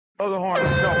Blow the horn,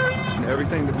 let's go.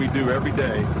 Everything that we do every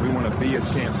day, we want to be a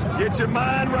champion. Get your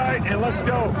mind right and let's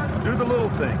go. Do the little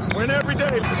things. Win every day.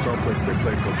 It's a soft place they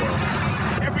play football.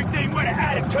 Everything with an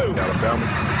attitude. Alabama,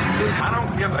 I don't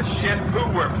give a shit who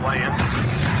we're playing.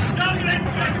 None of them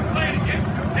guys are playing against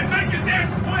and make his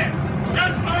ass quit.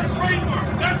 That's our framework.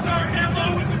 That's our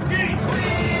MO with the team.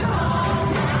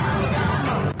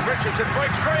 Richardson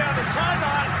breaks free on the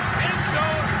sideline. End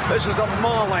zone. This is a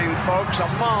mauling, folks, a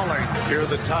mauling. Fear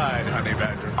the tide, honey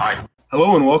badger.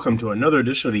 Hello and welcome to another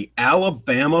edition of the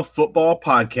Alabama Football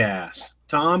Podcast.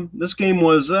 Tom, this game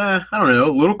was, a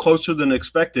little closer than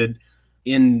expected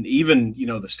in even,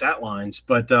 the stat lines,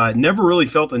 but never really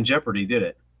felt in jeopardy, did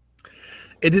it?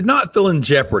 It did not feel in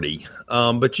jeopardy,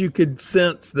 but you could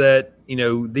sense that,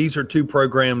 these are two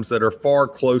programs that are far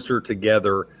closer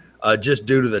together just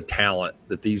due to the talent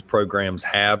that these programs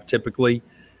have typically.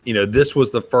 This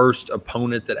was the first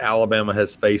opponent that Alabama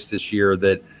has faced this year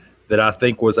that I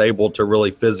think was able to really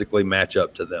physically match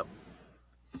up to them.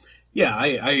 Yeah,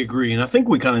 I agree. And I think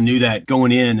we kind of knew that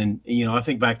going in. And, I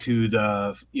think back to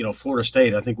the, Florida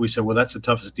State, I think we said, well, that's the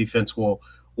toughest defense we'll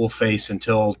face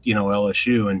until,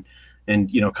 LSU.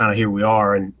 And kind of here we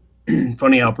are. And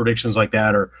funny how predictions like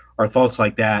that or thoughts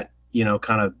like that,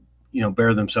 kind of,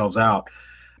 bear themselves out.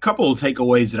 A couple of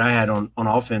takeaways that I had on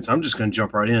offense, I'm just going to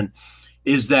jump right in,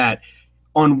 is that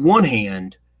on one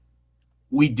hand,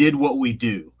 we did what we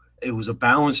do. It was a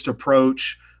balanced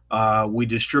approach. We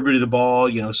distributed the ball,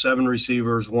 7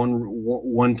 receivers,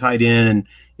 one tight end,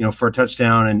 and for a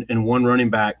touchdown, and one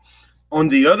running back. On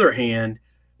the other hand,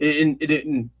 it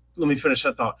didn't. Let me finish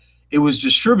that thought. It was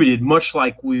distributed much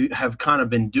like we have kind of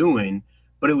been doing,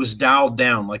 but it was dialed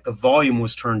down, like the volume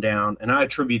was turned down, and I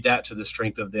attribute that to the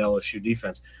strength of the LSU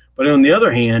defense. But on the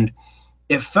other hand,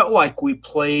 it felt like we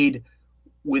played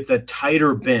with a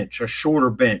tighter bench, a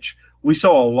shorter bench. We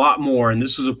saw a lot more, and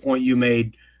this is a point you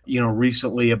made,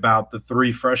 recently about the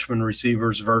 3 freshman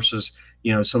receivers versus,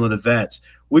 some of the vets.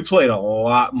 We played a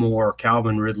lot more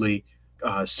Calvin Ridley,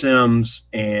 Sims,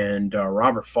 and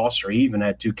Robert Foster. He even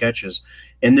had 2 catches.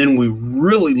 And then we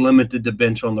really limited the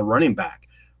bench on the running back.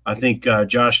 I think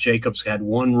Josh Jacobs had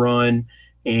 1 run,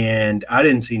 and I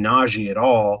didn't see Najee at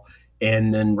all.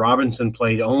 And then Robinson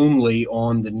played only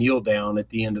on the kneel down at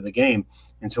the end of the game.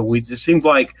 And so it seemed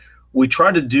like we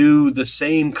tried to do the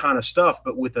same kind of stuff,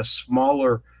 but with a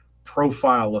smaller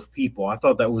profile of people. I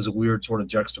thought that was a weird sort of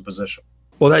juxtaposition.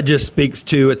 Well, that just speaks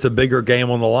to it's a bigger game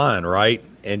on the line, right?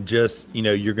 And just,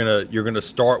 you're gonna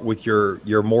start with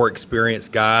your more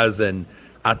experienced guys. And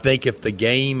I think if the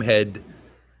game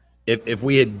if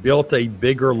we had built a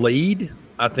bigger lead,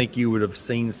 I think you would have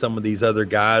seen some of these other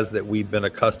guys that we've been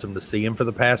accustomed to seeing for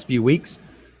the past few weeks.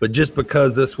 But just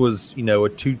because this was, a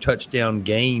 2-touchdown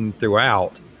game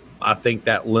throughout, I think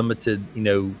that limited,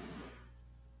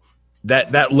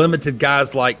 that limited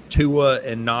guys like Tua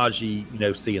and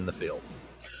Najee, seeing the field.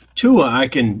 Tua, I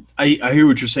hear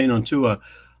what you're saying on Tua.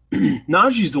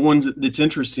 Najee's the one that's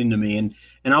interesting to me, and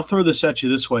I'll throw this at you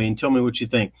this way and tell me what you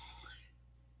think.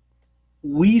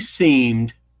 We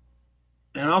seemed,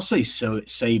 and I'll say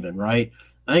Saban, right?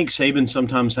 I think Saban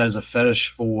sometimes has a fetish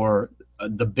for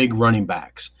the big running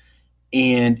backs,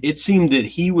 and it seemed that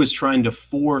he was trying to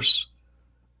force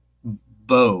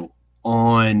Bo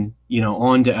onto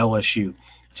LSU.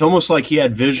 It's almost like he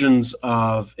had visions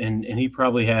of, and he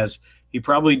probably,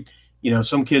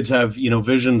 some kids have,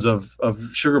 visions of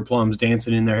sugar plums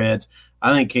dancing in their heads.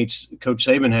 I think Coach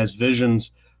Saban has visions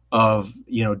of,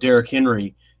 Derrick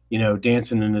Henry,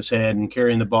 dancing in his head and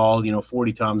carrying the ball,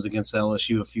 40 times against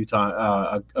LSU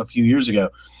a few years ago.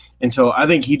 And so I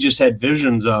think he just had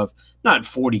visions of not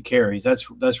 40 carries.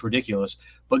 That's ridiculous.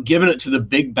 But giving it to the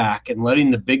big back and letting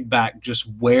the big back just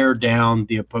wear down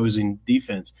the opposing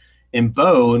defense. And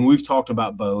Bo, and we've talked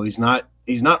about Bo, he's not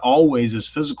always as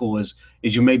physical as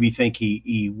you maybe think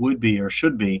he would be or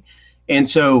should be. And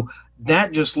so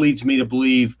that just leads me to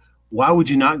believe, why would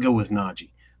you not go with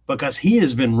Najee? Because he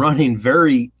has been running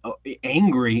very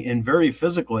angry and very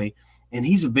physically, and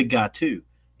he's a big guy too.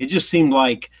 It just seemed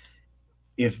like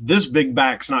if this big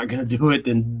back's not going to do it,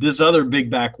 then this other big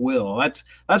back will. That's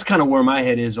kind of where my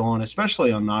head is on,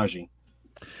 especially on Najee.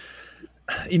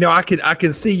 I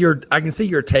can see your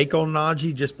take on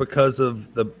Najee just because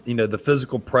of the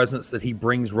physical presence that he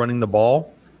brings running the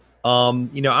ball.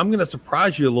 I'm going to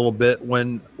surprise you a little bit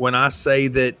when I say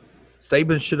that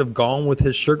Saban should have gone with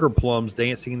his sugar plums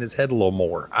dancing in his head a little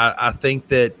more. I think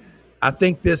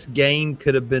this game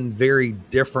could have been very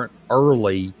different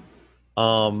early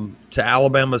to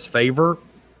Alabama's favor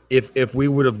if we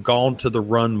would have gone to the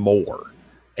run more.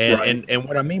 And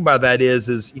what I mean by that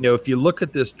is if you look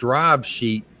at this drive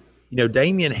sheet,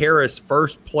 Damian Harris,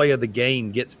 first play of the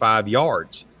game, gets 5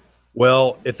 yards.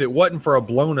 Well, if it wasn't for a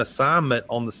blown assignment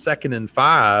on the 2nd and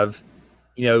 5,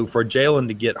 for Jalen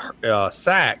to get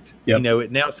sacked,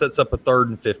 it now sets up a 3rd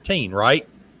and 15, right?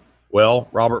 Well,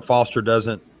 Robert Foster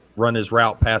doesn't run his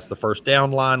route past the first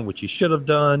down line, which he should have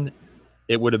done.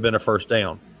 It would have been a first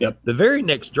down. Yep. The very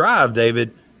next drive,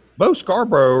 David, Bo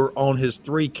Scarborough on his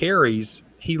 3 carries,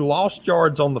 he lost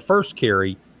yards on the first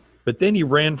carry, but then he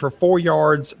ran for 4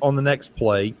 yards on the next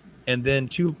play, and then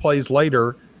 2 plays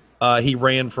later, he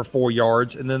ran for 4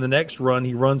 yards, and then the next run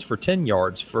he runs for 10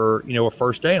 yards for a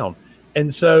first down.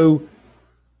 And so,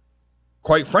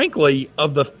 quite frankly,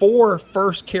 of the 4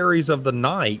 first carries of the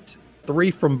night,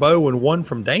 3 from Bo and 1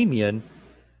 from Damian,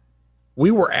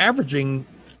 we were averaging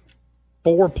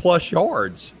 4+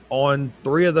 yards on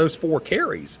 3 of those 4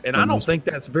 carries, and I don't think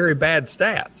that's very bad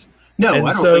stats. No, and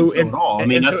I don't think so at all. I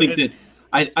mean, I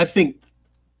think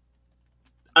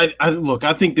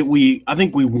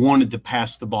we wanted to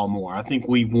pass the ball more. I think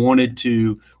we knew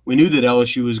that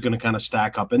LSU was going to kind of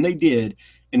stack up, and they did,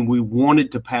 and we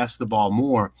wanted to pass the ball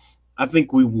more. I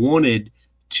think we wanted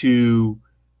to,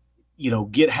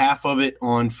 get half of it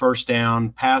on first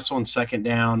down, pass on second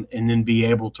down, and then be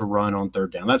able to run on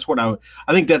third down. That's what I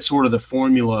think that's sort of the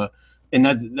formula, and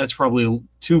that's probably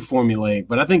too formulaic,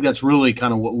 but I think that's really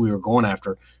kind of what we were going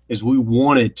after, is we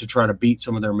wanted to try to beat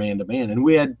some of their man-to-man, and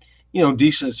we had,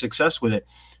 decent success with it.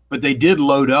 But they did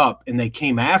load up, and they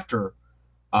came after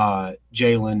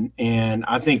Jalen, and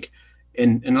I think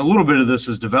and a little bit of this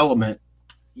is development.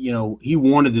 He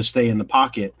wanted to stay in the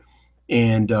pocket,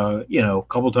 and a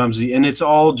couple of times and it's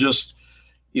all just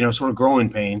sort of growing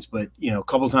pains, but a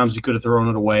couple of times he could have thrown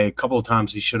it away, a couple of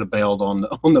times he should have bailed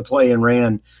on the play and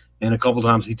ran, and a couple of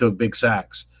times he took big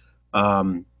sacks.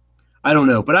 I don't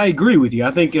know, but I agree with you.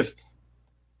 I think if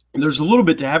there's a little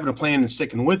bit to having a plan and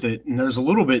sticking with it, and there's a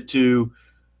little bit to,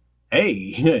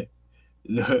 hey,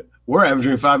 we're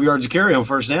averaging 5 yards a carry on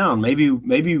first down.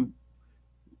 Maybe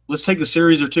let's take a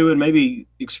series or 2 and maybe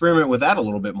experiment with that a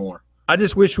little bit more. I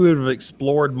just wish we would have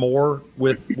explored more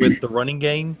with the running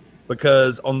game,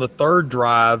 because on the 3rd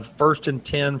drive, 1st and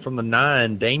 10 from the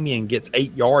 9, Damian gets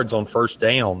 8 yards on first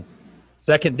down.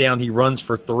 Second down, he runs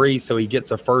for 3, so he gets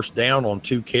a first down on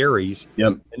 2 carries.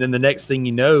 Yep. And then the next thing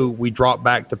you know, we drop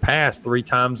back to pass 3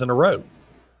 times in a row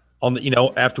on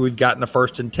the after we've gotten a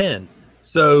 1st and 10.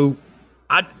 So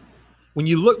when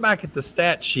you look back at the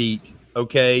stat sheet,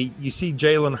 okay, you see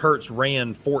Jalen Hurts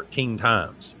ran 14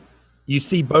 times. You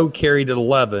see Bo carried it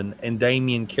 11 and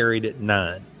Damian carried it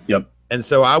 9. Yep. And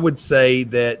so I would say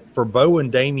that for Bo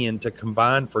and Damian to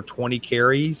combine for 20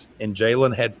 carries and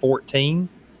Jalen had 14,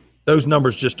 those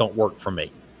numbers just don't work for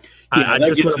me. Yeah, I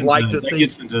just would have liked to see. That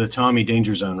gets into the Tommy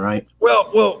danger zone, right?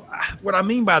 Well, what I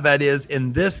mean by that is,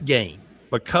 in this game,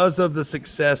 because of the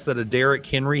success that a Derrick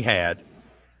Henry had,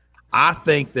 I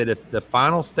think that if the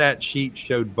final stat sheet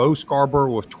showed Bo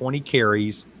Scarborough with 20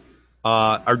 carries,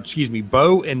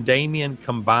 Bo and Damian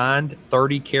combined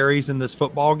 30 carries in this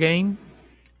football game,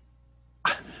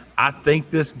 I think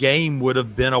this game would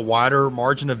have been a wider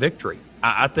margin of victory.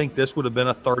 I think this would have been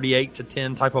a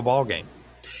 38-10 type of ball game.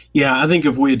 Yeah, I think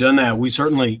if we had done that, we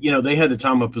certainly, they had the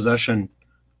time of possession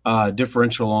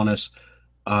differential on us.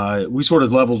 We sort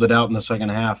of leveled it out in the second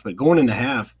half, but going into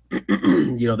half,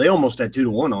 they almost had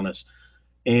 2-1 on us.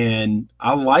 And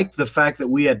I liked the fact that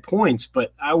we had points,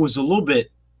 but I was a little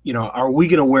bit, are we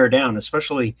going to wear down,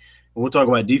 especially when we'll talk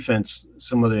about defense,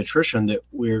 some of the attrition that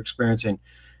we're experiencing.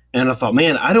 And I thought,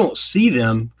 man, I don't see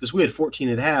them, because we had 14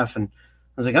 at half, and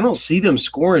I was like, I don't see them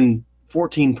scoring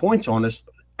 14 points on us.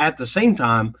 At the same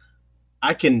time,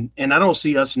 I don't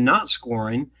see us not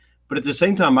scoring, but at the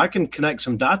same time, I can connect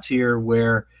some dots here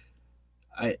where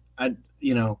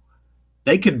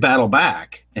they could battle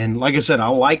back. And like I said, I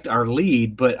liked our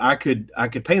lead, but I could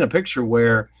paint a picture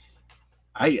where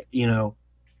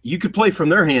you could play from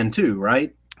their hand too,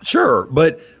 right? Sure,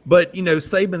 but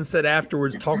Saban said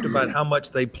afterwards, talked about how much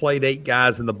they played 8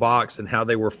 guys in the box and how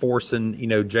they were forcing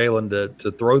Jalen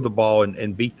to throw the ball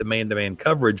and beat the man-to-man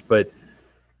coverage. But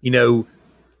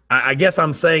I guess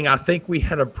I'm saying I think we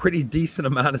had a pretty decent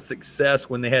amount of success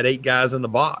when they had 8 guys in the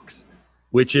box,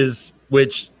 which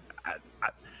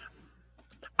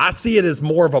I see it as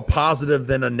more of a positive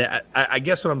than a net. I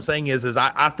guess what I'm saying is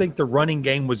I think the running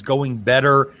game was going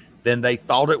better than they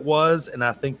thought it was, and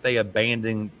I think they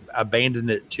abandoned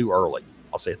it too early.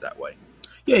 I'll say it that way.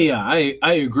 Yeah,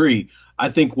 I agree. I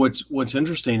think what's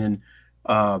interesting, and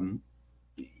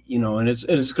and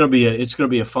it's going to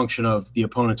be a function of the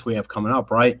opponents we have coming up,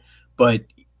 right? But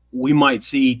we might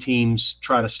see teams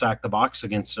try to stack the box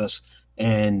against us,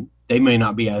 and they may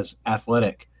not be as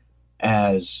athletic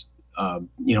as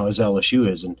as LSU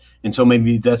is. And so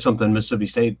maybe that's something Mississippi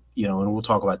State, and we'll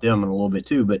talk about them in a little bit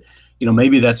too, but,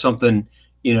 maybe that's something,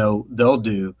 they'll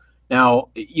do. Now,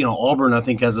 Auburn, I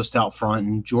think, has a stout front,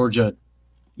 and Georgia,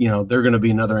 they're going to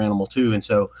be another animal too. And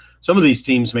so some of these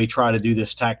teams may try to do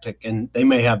this tactic, and they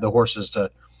may have the horses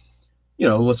to,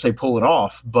 let's say pull it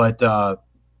off, but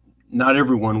not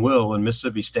everyone will. And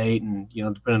Mississippi State, and,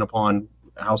 depending upon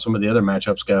how some of the other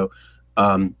matchups go,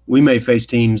 we may face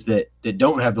teams that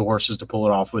don't have the horses to pull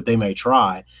it off, but they may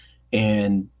try.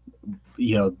 And,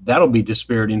 that'll be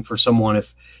dispiriting for someone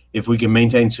if we can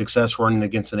maintain success running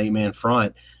against an 8-man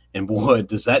front. And boy,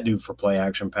 does that do for play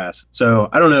action pass. So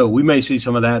I don't know. We may see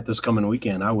some of that this coming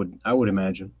weekend. I would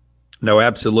imagine. No,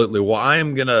 absolutely. Well, I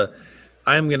am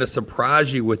gonna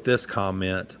surprise you with this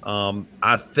comment.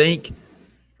 I think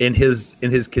in his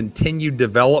continued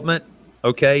development,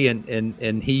 okay,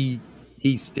 and he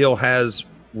still has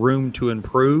room to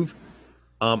improve.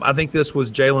 I think this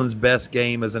was Jalen's best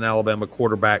game as an Alabama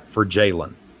quarterback for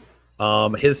Jalen.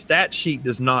 His stat sheet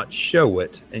does not show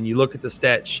it, and you look at the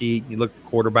stat sheet, you look at the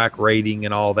quarterback rating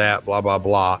and all that, blah, blah,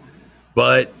 blah.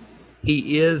 But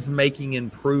he is making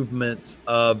improvements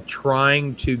of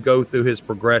trying to go through his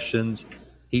progressions.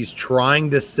 He's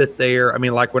trying to sit there. I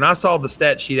mean, like when I saw the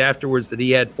stat sheet afterwards that he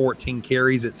had 14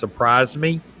 carries, it surprised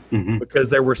me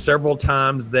because there were several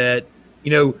times that,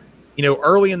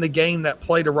 early in the game, that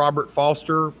play to Robert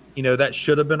Foster, that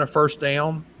should have been a first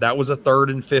down. That was a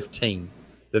 3rd and 15.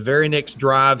 The very next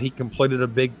drive, he completed a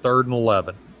big 3rd and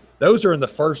 11. Those are in the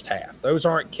first half. Those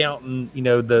aren't counting,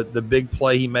 the big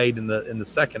play he made in the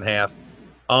second half.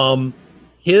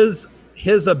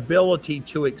 His ability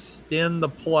to extend the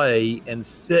play and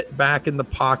sit back in the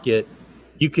pocket,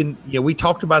 we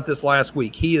talked about this last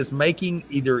week. He is making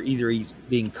either he's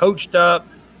being coached up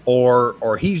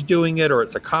or he's doing it, or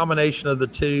it's a combination of the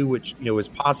two, which is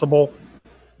possible.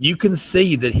 You can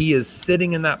see that he is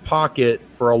sitting in that pocket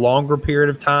for a longer period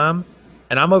of time,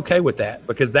 and I'm okay with that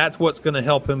because that's what's going to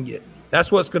help him get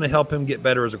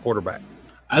better as a quarterback.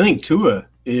 I think Tua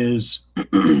is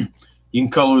you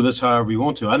can color this however you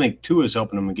want to. I think Tua is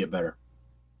helping him to get better.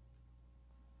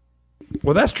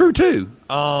 Well, that's true too.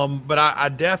 But I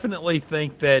definitely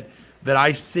think that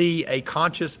I see a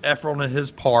conscious effort on his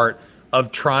part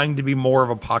of trying to be more of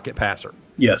a pocket passer.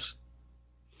 Yes.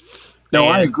 No,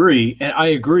 I agree. And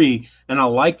I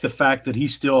like the fact that he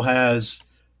still has,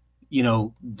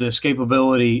 the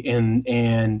escapability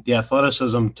and the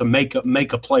athleticism to make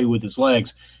a play with his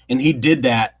legs. And he did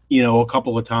that, a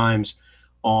couple of times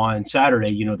on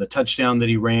Saturday, the touchdown that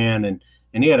he ran, and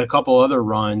he had a couple other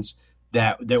runs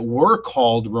that were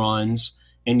called runs.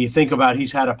 And you think about,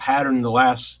 he's had a pattern in the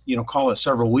last, call it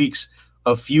several weeks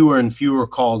of fewer and fewer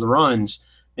called runs.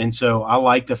 And so I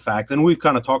like the fact, and we've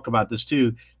kind of talked about this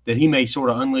too, that he may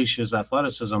sort of unleash his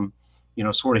athleticism,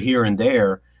 sort of here and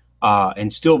there,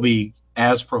 and still be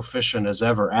as proficient as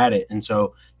ever at it. And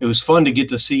so it was fun to get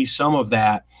to see some of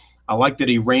that. I like that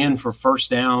he ran for first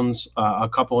downs a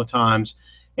couple of times.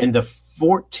 And the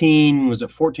 14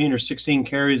 or 16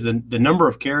 carries, the number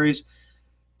of carries,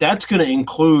 that's going to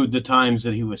include the times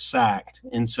that he was sacked.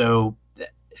 And so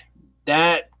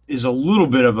that is a little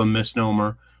bit of a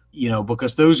misnomer,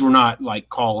 because those were not like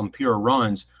call them pure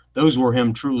runs. Those were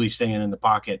him truly staying in the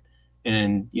pocket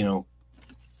and,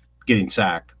 getting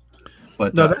sacked.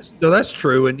 But that's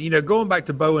true. And, going back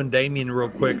to Bo and Damien real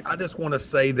quick, I just want to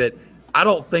say that I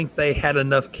don't think they had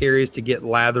enough carries to get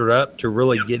lathered up to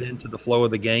really get into the flow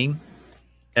of the game.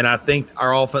 And I think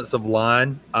our offensive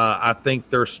line, I think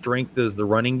their strength is the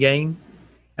running game.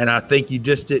 And I think you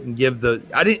just didn't give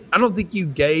I don't think you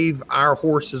gave our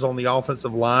horses on the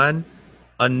offensive line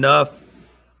enough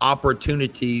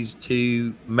opportunities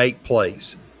to make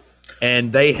plays,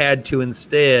 and they had to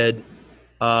instead,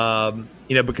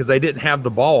 because they didn't have the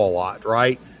ball a lot,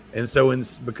 right? And so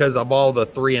because of all the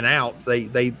 3 and outs,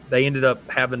 they ended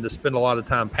up having to spend a lot of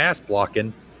time pass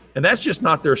blocking, and that's just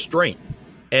not their strength.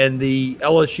 And the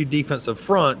LSU defensive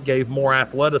front gave more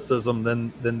athleticism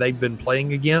than they've been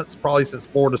playing against probably since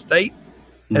Florida State.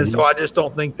 And so I just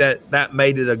don't think that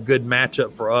made it a good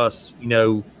matchup for us,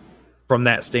 from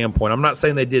that standpoint. I'm not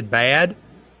saying they did bad.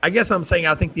 I guess I'm saying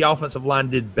I think the offensive line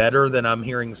did better than I'm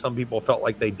hearing some people felt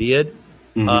like they did,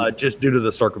 just due to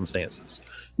the circumstances.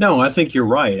 No, I think you're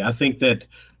right. I think that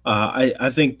I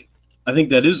think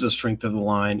that is the strength of the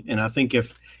line, and I think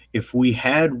if we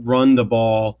had run the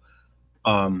ball,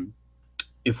 more,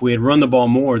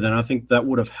 then I think that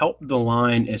would have helped the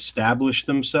line establish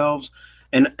themselves,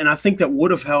 and I think that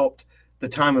would have helped the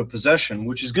time of possession,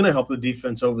 which is going to help the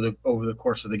defense over the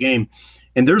course of the game.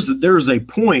 And there's a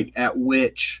point at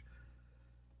which,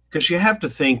 because you have to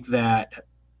think that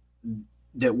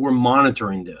that we're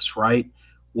monitoring this, right?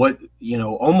 What,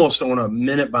 almost on a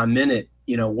minute by minute,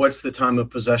 what's the time of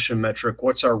possession metric?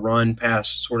 What's our run pass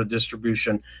sort of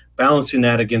distribution? Balancing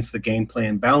that against the game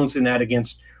plan, balancing that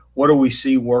against what do we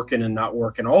see working and not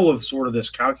working? All of sort of this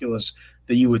calculus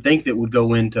that you would think that would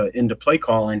go into play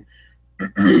calling.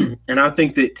 And I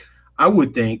think that I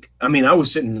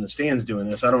was sitting in the stands doing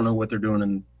this. I don't know what they're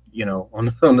doing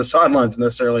on the sidelines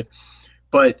necessarily,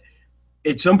 but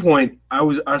at some point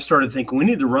I started thinking we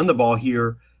need to run the ball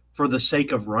here for the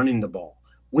sake of running the ball.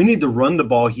 We need to run the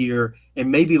ball here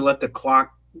and maybe let the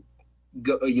clock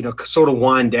go, sort of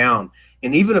wind down.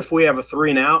 And even if we have a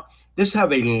 3 and out, just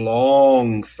have a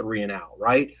long 3 and out,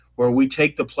 right? Where we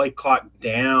take the play clock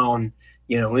down,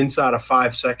 inside of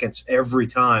 5 seconds every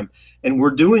time. And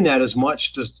we're doing that as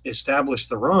much to establish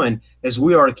the run as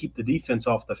we are to keep the defense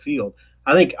off the field.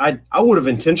 I think I would have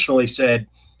intentionally said,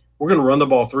 we're going to run the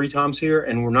ball 3 times here,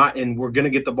 and we're going to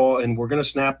get the ball, and we're going to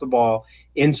snap the ball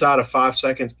inside of 5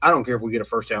 seconds. I don't care if we get a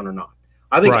first down or not.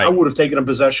 I think I would have taken a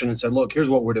possession and said, look, here's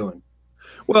what we're doing.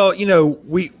 Well,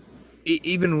 we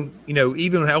even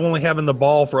only having the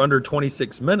ball for under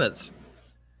 26 minutes.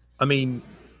 I mean,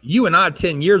 you and I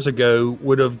 10 years ago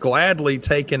would have gladly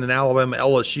taken an Alabama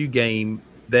LSU game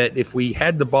that if we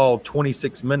had the ball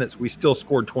 26 minutes, we still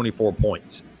scored 24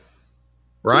 points.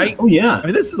 Right? Oh, yeah. I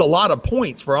mean, this is a lot of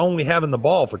points for only having the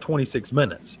ball for 26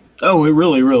 minutes. Oh, it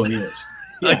really, really is.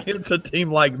 Yeah. Against a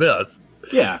team like this.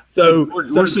 Yeah. So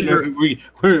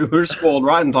we're spoiled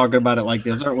rotten talking about it like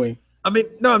this, aren't we? I mean,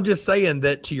 no, I'm just saying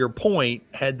that to your point,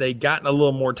 had they gotten a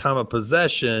little more time of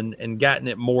possession and gotten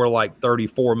it more like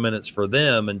 34 minutes for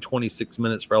them and 26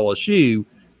 minutes for LSU,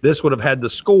 this would have had the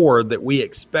score that we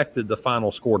expected the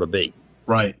final score to be.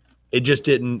 Right. It just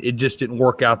didn't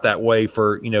work out that way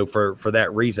for that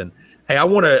reason. Hey, I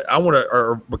want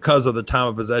to, because of the time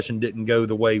of possession didn't go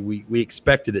the way we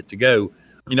expected it to go.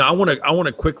 I want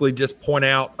to quickly just point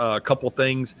out a couple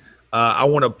things. I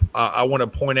want to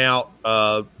point out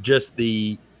just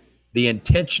the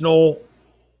intentional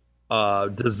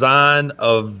design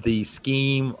of the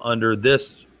scheme under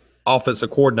this offensive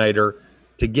coordinator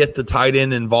to get the tight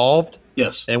end involved.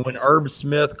 Yes. And when Herb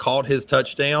Smith caught his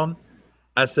touchdown,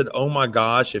 I said, oh my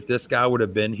gosh, if this guy would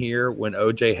have been here when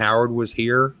O.J. Howard was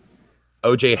here,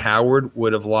 O.J. Howard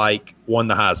would have won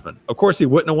the Heisman. Of course, he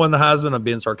wouldn't have won the Heisman. I'm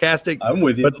being sarcastic. I'm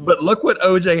with you. But look what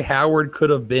O.J. Howard could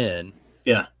have been.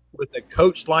 Yeah. With a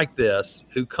coach like this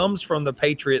who comes from the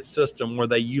Patriot system where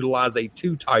they utilize a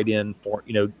two tight end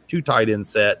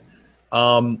set.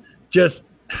 I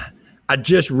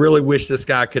just really wish this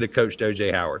guy could have coached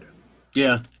O.J. Howard.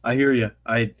 Yeah, I hear you.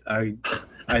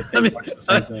 I think much the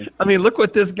same thing. I mean, look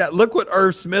what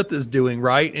Irv Smith is doing,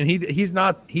 right? And he's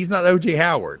not O.J.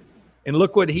 Howard. And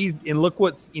look what he's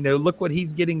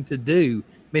getting to do.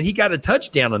 I mean, he got a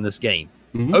touchdown in this game.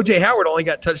 Mm-hmm. O.J. Howard only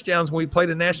got touchdowns when we played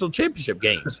in national championship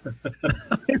games.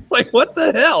 It's like, what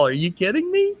the hell? Are you kidding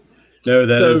me? No,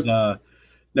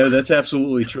 that's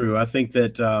absolutely true. I think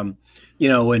that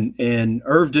and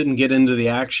Irv didn't get into the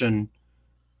action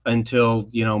until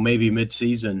maybe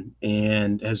midseason,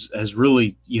 and has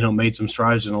really made some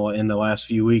strides in the last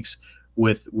few weeks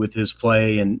with his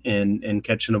play and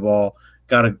catching the ball.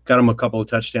 Got him a couple of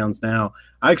touchdowns now.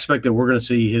 I expect that we're going to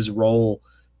see his role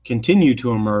continue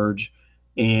to emerge.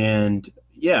 And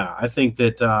yeah, I think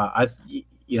that I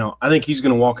think he's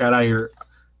going to walk out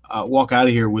of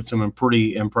here with some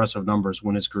pretty impressive numbers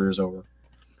when his career is over.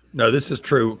 No, this is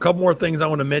true. A couple more things I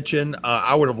want to mention.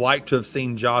 I would have liked to have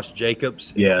seen Josh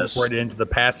Jacobs incorporated into the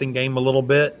passing game a little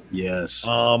bit. Yes.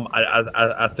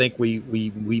 I think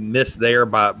we missed there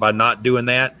by not doing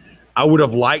that. I would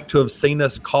have liked to have seen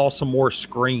us call some more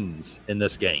screens in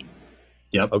this game.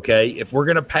 Yep. Okay. If we're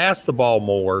going to pass the ball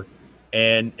more,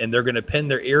 and they're going to pin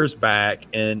their ears back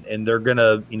and they're going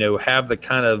to, have the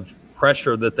kind of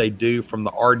pressure that they do from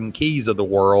the Arden Keys of the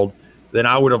world, then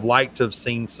I would have liked to have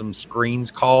seen some screens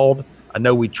called. I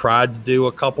know we tried to do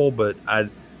a couple, but I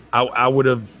would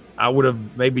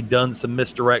have maybe done some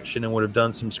misdirection and would have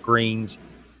done some screens.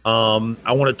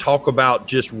 I want to talk about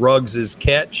just Ruggs's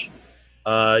catch.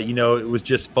 It was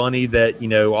just funny that,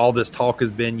 all this talk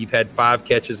has been, you've had 5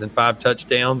 catches and 5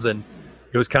 touchdowns, and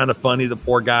it was kind of funny. The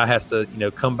poor guy has to,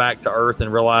 come back to earth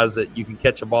and realize that you can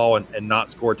catch a ball and not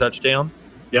score a touchdown.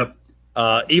 Yep.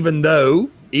 Even though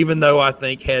I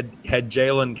think had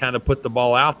Jalen kind of put the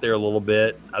ball out there a little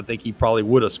bit, I think he probably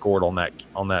would have scored on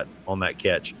that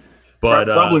catch. But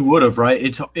probably would have, right?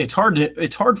 It's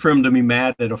hard for him to be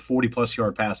mad at a 40+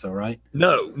 yard pass, though, right?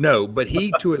 No. But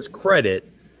he, to his credit,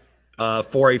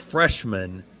 for a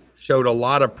freshman, showed a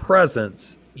lot of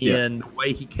presence in the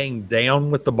way he came down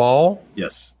with the ball.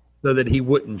 Yes. So that he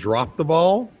wouldn't drop the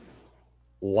ball.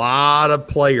 lot of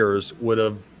players would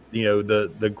have,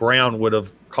 the ground would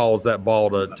have caused that ball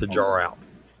to jar out.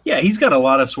 Yeah, he's got a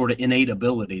lot of sort of innate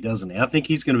ability, doesn't he? I think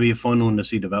he's going to be a fun one to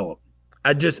see develop.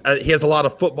 He has a lot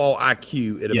of football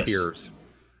IQ, it appears.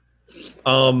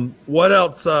 What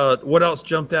else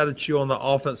jumped out at you on the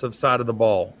offensive side of the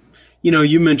ball?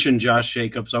 You mentioned Josh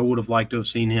Jacobs. I would have liked to have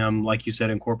seen him, like you said,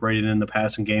 incorporated in the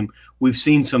passing game. We've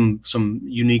seen some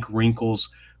unique wrinkles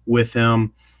with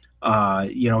him.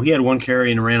 He had one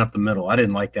carry and ran up the middle. I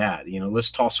didn't like that.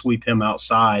 Let's sweep him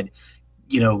outside,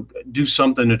 do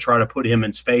something to try to put him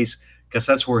in space, because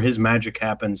that's where his magic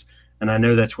happens. And I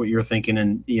know that's what you're thinking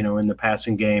in the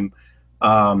passing game.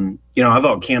 I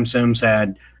thought Cam Sims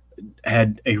had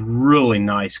a really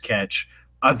nice catch.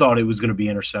 I thought it was going to be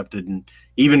intercepted. And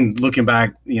even looking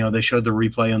back, they showed the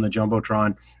replay on the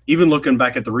Jumbotron. Even looking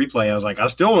back at the replay, I was like,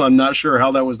 I'm not sure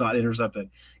how that was not intercepted,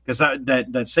 because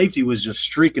that safety was just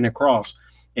streaking across,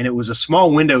 and it was a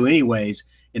small window anyways,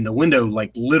 and the window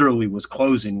literally was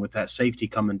closing with that safety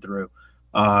coming through.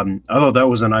 I thought that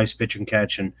was a nice pitch and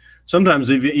catch. And sometimes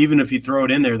even if you throw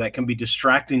it in there, that can be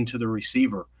distracting to the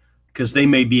receiver, because they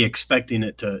may be expecting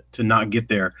it to not get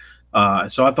there.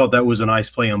 So I thought that was a nice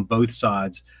play on both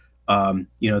sides.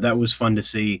 That was fun to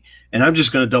see. And I'm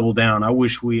just going to double down. I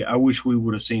wish we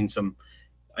would have seen some.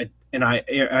 I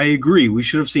agree. We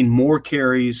should have seen more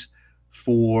carries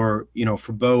for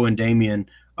Bo and Damian.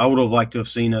 I would have liked to have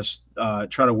seen us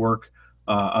try to work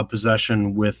a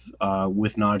possession with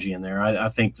Najee in there. I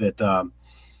think that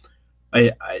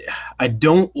I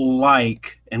don't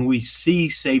like, and we see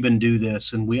Saban do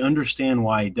this, and we understand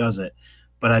why he does it,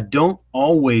 but I don't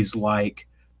always like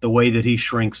the way that he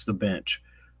shrinks the bench,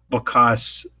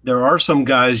 because there are some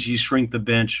guys you shrink the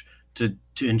bench to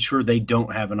ensure they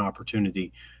don't have an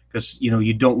opportunity, because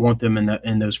you don't want them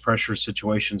in those pressure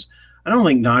situations. I don't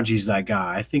think Najee's that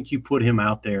guy. I think you put him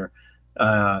out there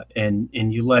and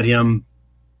you let him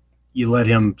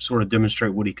sort of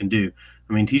demonstrate what he can do.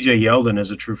 I mean, TJ Yeldon as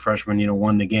a true freshman,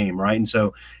 won the game, right? And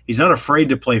so he's not afraid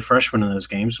to play freshmen in those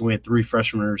games. We had 3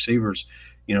 freshman receivers.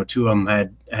 2 of them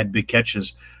had big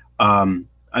catches.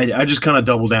 I just kind of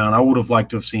double down. I would have liked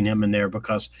to have seen him in there,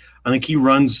 because I think he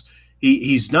runs.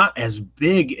 He's not as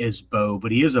big as Bo,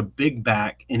 but he is a big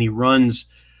back, and he runs.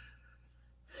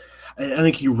 I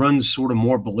think he runs sort of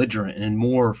more belligerent and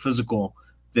more physical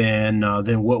than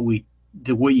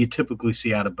what you typically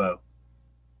see out of Bo.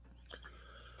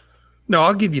 No,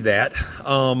 I'll give you that.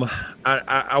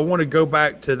 I want to go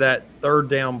back to that third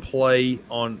down play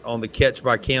on the catch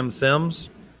by Cam Sims.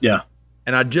 Yeah.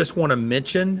 And I just want to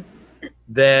mention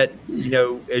that,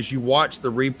 as you watch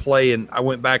the replay, and I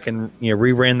went back and,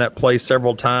 reran that play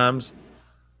several times,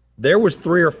 there was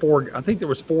 3 or 4, I think there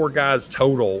was 4 guys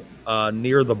total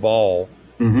near the ball.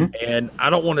 Mm-hmm. And I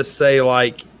don't want to say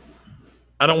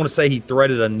he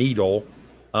threaded a needle.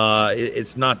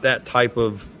 It's not that type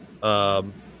of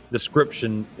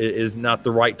description, is not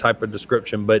the right type of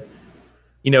description, but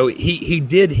he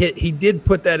did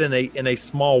put that in a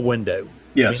small window.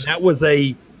 Yes. I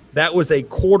mean, that was a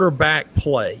quarterback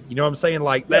play. You know what I'm saying?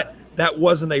 That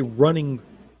wasn't a running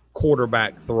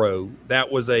quarterback throw.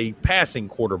 That was a passing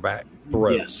quarterback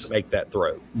throw. Yes. To make that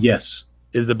throw. Yes.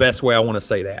 Is the best way I want to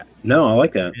say that. No, I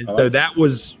like that. So that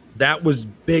was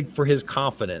big for his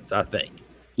confidence, I think.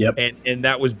 Yep. And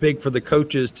that was big for the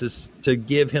coaches to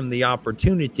give him the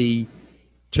opportunity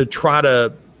to try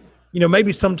to,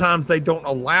 maybe sometimes they don't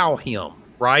allow him,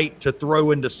 right, to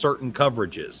throw into certain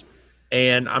coverages.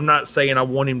 And I'm not saying I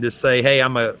want him to say, hey,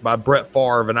 I'm by Brett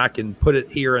Favre and I can put it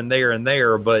here and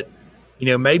there, but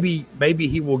maybe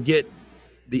he will get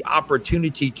the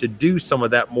opportunity to do some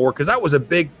of that more, because that was a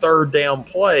big third down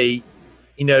play,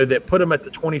 that put him at the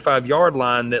 25-yard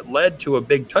line, that led to a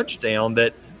big touchdown.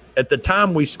 That at the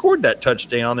time we scored that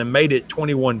touchdown and made it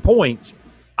 21 points,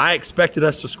 I expected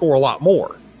us to score a lot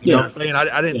more. You know what I'm saying?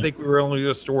 I didn't think we were only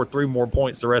going to score 3 more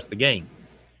points the rest of the game.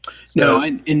 So,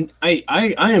 no, I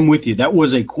am with you. That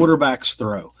was a quarterback's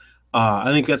throw.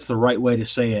 I think that's the right way to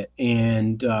say it.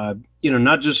 And,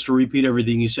 not just to repeat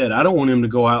everything you said, I don't want him to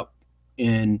go out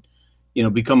and,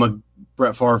 become a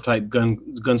Brett Favre type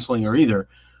gunslinger either.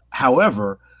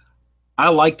 However, I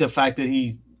like the fact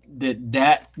that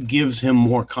that gives him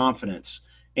more confidence,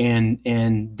 and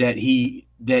that he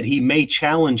may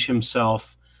challenge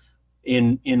himself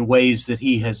in ways that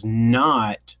he has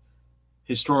not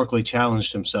historically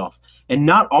challenged himself. And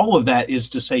not all of that is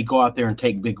to say go out there and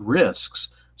take big risks.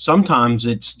 Sometimes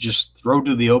it's just throw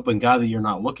to the open guy that you're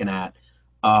not looking at.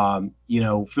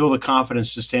 Feel the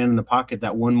confidence to stand in the pocket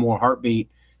that one more heartbeat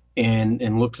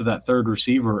and look to that third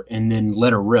receiver and then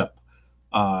let her rip.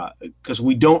 Because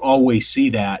we don't always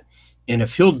see that. And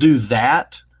if he'll do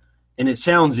that And it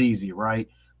sounds easy, right?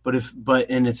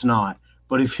 And it's not.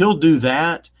 But if he'll do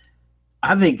that,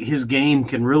 I think his game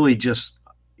can really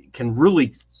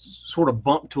sort of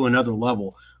bump to another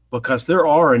level, because there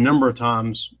are a number of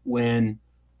times when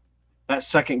that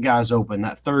second guy's open,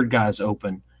 that third guy's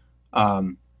open.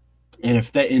 And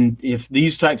if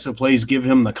these types of plays give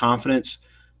him the confidence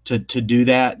to do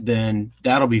that, then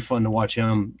that'll be fun to watch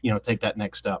him, take that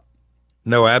next step.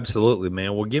 No, absolutely,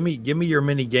 man. Well, give me your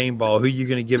mini game ball. Who are you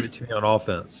going to give it to me on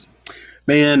offense?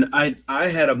 Man, I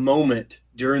had a moment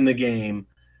during the game.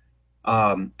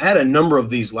 I had a number of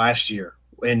these last year,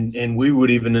 and we would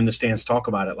even in the stands talk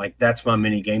about it. Like, that's my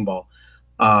mini game ball.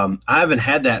 I haven't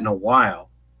had that in a while,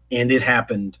 and it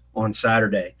happened on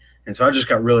Saturday. And so I just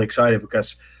got really excited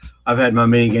because I've had my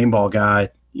mini game ball guy,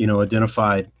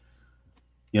 identified,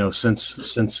 since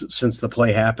the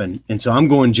play happened. And so I'm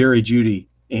going Jerry Jeudy.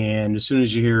 And as soon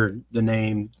as you hear the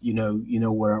name, you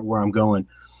know where I'm going.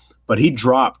 But he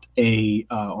dropped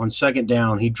on second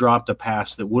down, he dropped a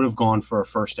pass that would have gone for a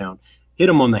first down. Hit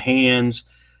him on the hands.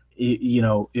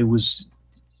 It was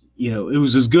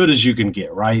as good as you can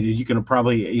get, right? You can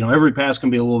probably, every pass can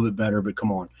be a little bit better, but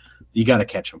come on, you got to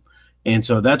catch him. And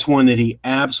so that's one that he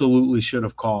absolutely should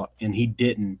have caught, and he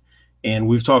didn't. And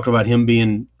we've talked about him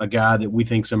being a guy that we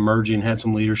think's emerging, had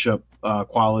some leadership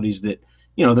qualities that,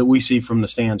 that we see from the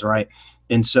stands, right?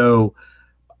 And so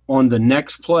on the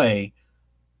next play,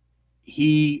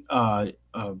 he,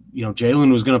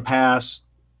 Jalen was going to pass.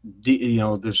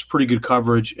 There's pretty good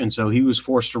coverage, and so he was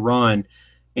forced to run,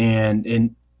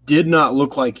 and did not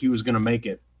look like he was going to make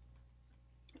it.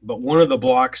 But one of the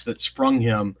blocks that sprung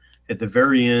him at the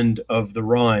very end of the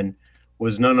run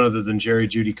was none other than Jerry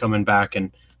Jeudy coming back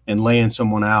and laying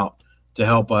someone out to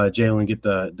help Jalen get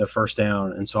the first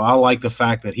down. And so I like the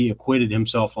fact that he acquitted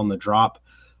himself on the drop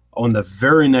on the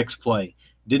very next play.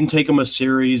 Didn't take him a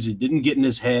series. It didn't get in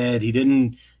his head. He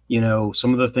didn't,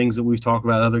 some of the things that we've talked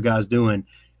about other guys doing.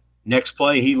 Next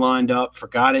play, he lined up,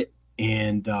 forgot it,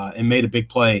 and made a big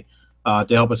play to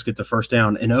help us get the first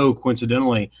down. And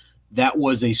coincidentally, that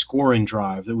was a scoring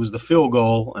drive. That was the field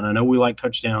goal, and I know we like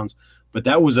touchdowns, but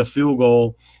that was a field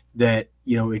goal that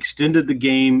extended the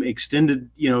game,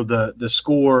 extended the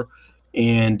score,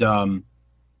 and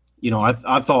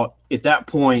I thought at that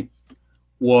point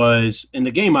and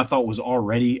the game I thought was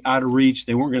already out of reach.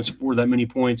 They weren't going to score that many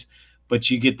points, but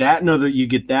you get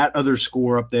that other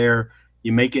score up there.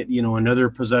 You make it another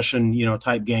possession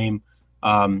type game.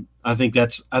 I think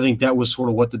that was sort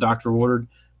of what the doctor ordered,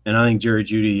 and I think Jerry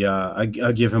Jeudy,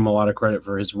 I give him a lot of credit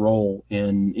for his role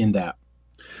in that.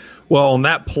 Well, on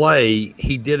that play,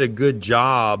 he did a good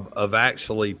job of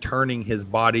actually turning his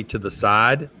body to the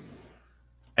side.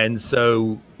 And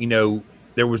so,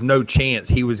 there was no chance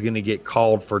he was going to get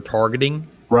called for targeting.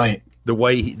 Right. The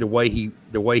way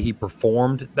he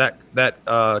performed that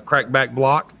crackback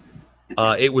block,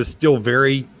 it was still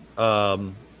very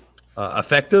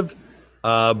effective,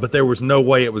 but there was no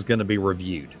way it was going to be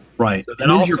reviewed. Right. So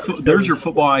there's your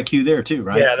football IQ there too,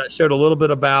 right? Yeah, that showed a little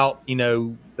bit about,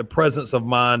 the presence of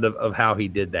mind of how he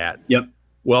did that. Yep.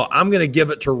 Well, I'm going to give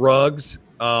it to Ruggs.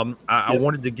 I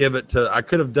wanted to give it I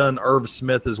could have done Irv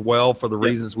Smith as well for the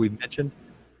reasons we've mentioned.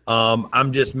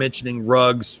 I'm just mentioning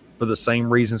Ruggs for the same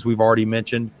reasons we've already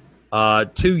mentioned.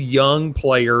 Two young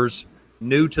players,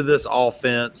 new to this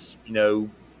offense.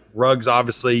 Ruggs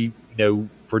obviously,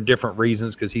 for different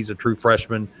reasons because he's a true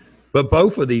freshman. But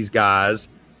both of these guys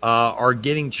are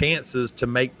getting chances to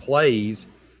make plays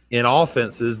in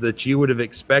offenses that you would have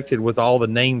expected with all the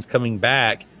names coming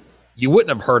back. You wouldn't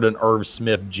have heard an Irv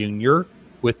Smith Jr.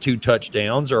 with 2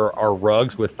 touchdowns or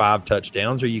Ruggs with 5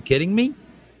 touchdowns. Are you kidding me?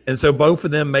 And so both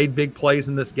of them made big plays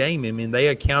in this game. I mean, they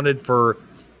accounted for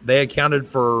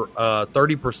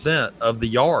 30% of the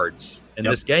yards in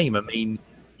this game. I mean,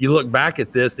 you look back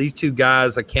at this, these two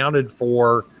guys accounted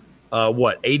for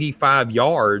 85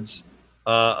 yards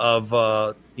of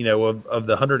the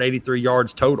 183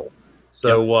 yards total.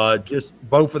 So just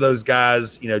both of those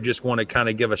guys, just want to kind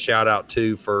of give a shout out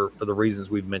to for the reasons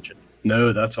we've mentioned.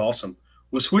 No, that's awesome.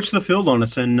 Well, switch the field on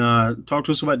us and talk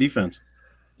to us about defense.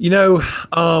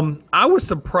 I was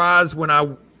surprised when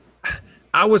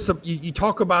you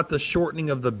talk about the shortening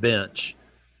of the bench,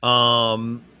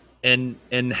 and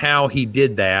how he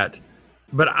did that,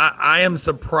 but I am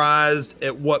surprised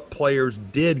at what players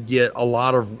did get a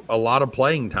lot of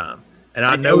playing time. And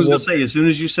I was going to say, as soon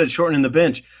as you said shortening the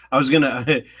bench, I was going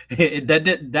to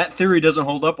that theory doesn't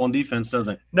hold up on defense, does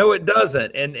it? No, it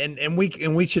doesn't. And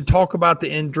we should talk about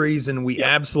the injuries, and we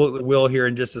absolutely will here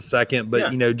in just a second. But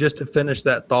just to finish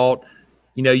that thought,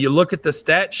 you look at the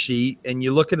stat sheet and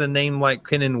you look at a name like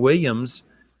Quinnen Williams,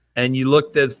 and you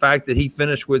looked at the fact that he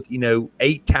finished with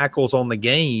 8 tackles on the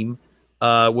game,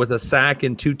 with a sack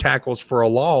and 2 tackles for a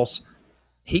loss,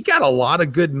 he got a lot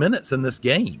of good minutes in this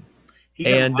game.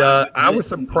 And I was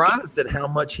surprised at how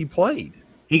much he played.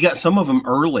 He got some of them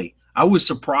early. I was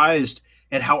surprised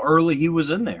at how early he was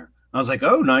in there. I was like,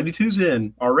 92's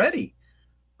in already.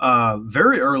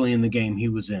 Very early in the game he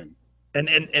was in. And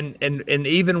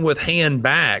even with hand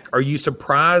back, are you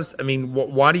surprised? I mean,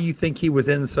 why do you think he was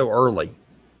in so early?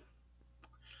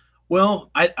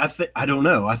 Well, I don't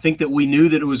know. I think that we knew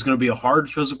that it was going to be a hard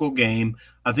physical game.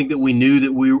 I think that we knew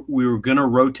that we were going to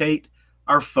rotate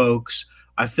our folks.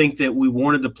 I think that we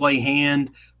wanted to play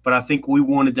hand, but I think we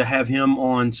wanted to have him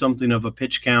on something of a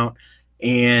pitch count.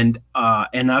 And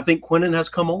I think Quinnen has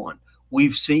come on.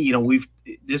 We've seen,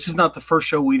 this is not the first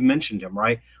show we've mentioned him,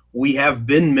 right? We have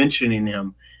been mentioning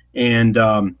him, and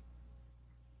I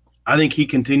think he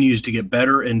continues to get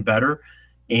better and better.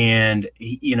 And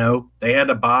they had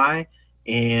a bye,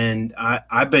 and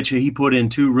I bet you he put in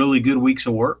 2 really good weeks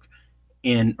of work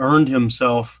and earned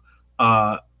himself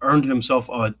an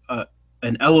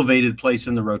elevated place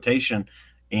in the rotation,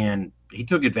 and he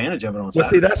took advantage of it on Saturday.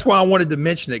 See, that's why I wanted to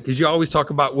mention it, because you always talk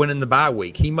about winning the bye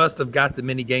week. He must have got the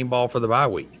mini game ball for the bye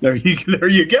week. There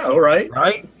you go, right?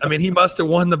 Right? I mean, he must have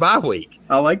won the bye week.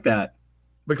 I like that.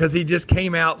 Because he just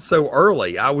came out so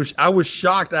early. I was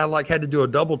shocked. I had to do a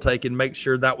double take and make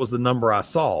sure that was the number I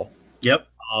saw. Yep.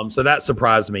 So that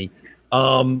surprised me.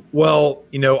 Well,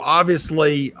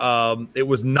 obviously it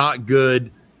was not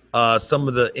good. Some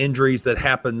of the injuries that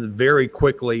happened very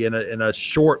quickly in a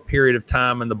short period of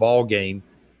time in the ball game.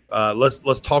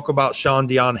 Let's talk about Sean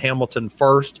Dion Hamilton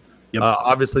first. Yep.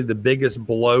 Obviously the biggest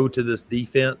blow to this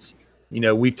defense.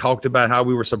 We've talked about how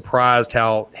we were surprised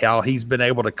how he's been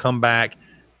able to come back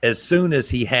as soon as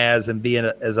he has and being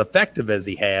as effective as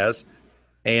he has.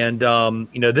 And,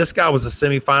 this guy was a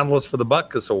semifinalist for the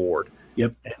Butkus Award.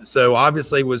 Yep. And so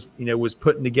obviously was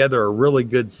putting together a really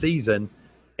good season.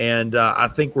 And I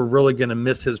think we're really going to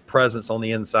miss his presence on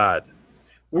the inside.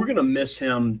 We're going to miss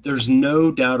him. There's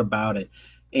no doubt about it.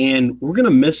 And we're going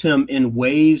to miss him in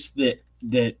ways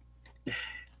that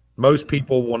most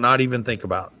people will not even think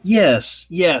about. Yes.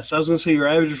 I was going to say your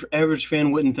average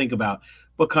fan wouldn't think about,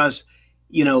 because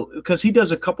he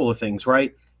does a couple of things,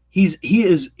 right? He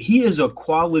is a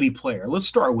quality player. Let's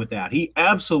start with that. He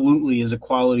absolutely is a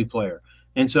quality player.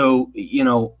 And so, in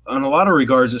a lot of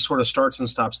regards, it sort of starts and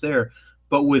stops there.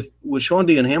 But with Sean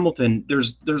Dion Hamilton,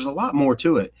 there's a lot more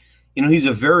to it. He's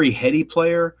a very heady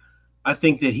player. I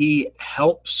think that he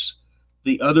helps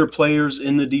the other players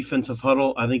in the defensive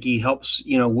huddle. I think he helps,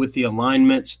 with the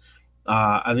alignments.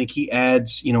 I think he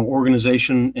adds,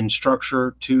 organization and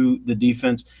structure to the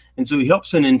defense. And so he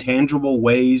helps in intangible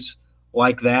ways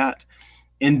like that.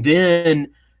 And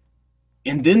then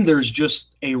there's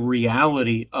just a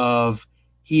reality of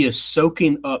he is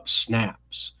soaking up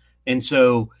snaps. And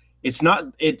so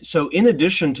so in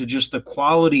addition to just the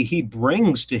quality he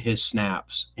brings to his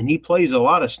snaps, and he plays a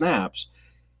lot of snaps,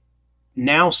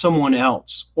 now someone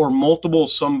else or multiple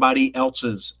somebody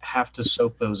else's have to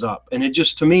soak those up. And it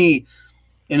just, to me,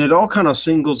 and it all kind of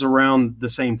singles around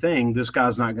the same thing. This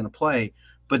guy's not going to play.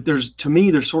 But there's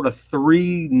sort of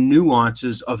 3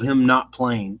 nuances of him not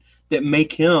playing that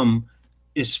make him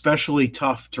especially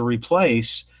tough to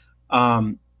replace.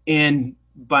 And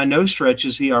by no stretch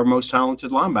is he our most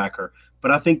talented linebacker.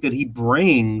 But I think that he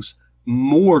brings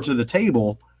more to the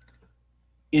table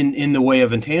in the way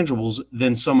of intangibles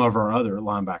than some of our other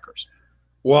linebackers.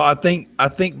 Well, I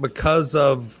think because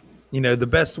of, the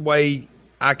best way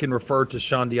I can refer to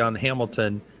Sean Dion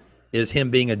Hamilton is him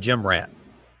being a gym rat.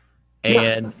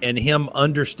 And him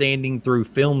understanding through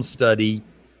film study,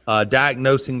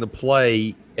 diagnosing the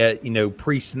play at,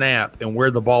 pre-snap and where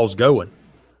the ball's going.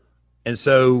 And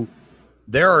so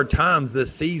there are times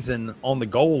this season on the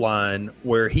goal line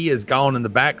where he has gone in the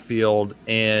backfield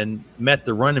and met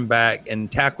the running back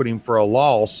and tackled him for a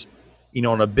loss,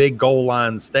 on a big goal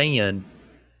line stand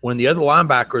when the other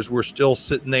linebackers were still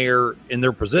sitting there in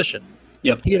their position.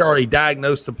 Yep. He had already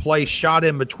diagnosed the play, shot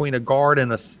in between a guard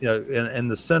and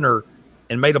the center,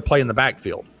 and made a play in the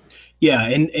backfield. Yeah,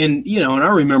 and I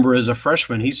remember as a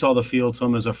freshman, he saw the field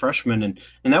some as a freshman,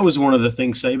 and that was one of the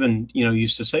things Saban,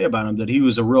 used to say about him, that he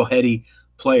was a real heady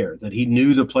player, that he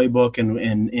knew the playbook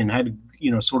and had,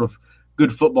 sort of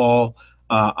good football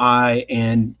eye,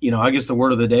 and I guess the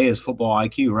word of the day is football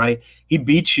IQ, right? He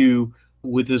beats you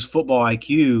with his football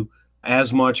IQ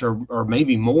as much or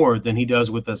maybe more than he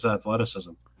does with his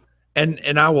athleticism.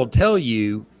 And I will tell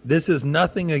you, this is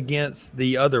nothing against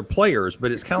the other players,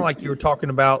 but it's kind of like you were talking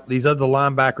about these other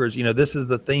linebackers. This is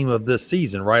the theme of this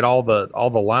season, right? All the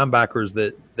linebackers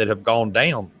that have gone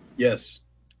down. Yes.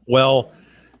 Well,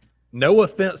 no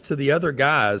offense to the other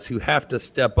guys who have to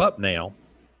step up now,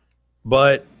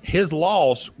 but his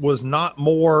loss was not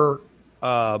more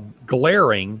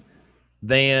glaring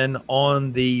than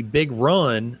on the big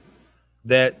run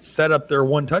that set up their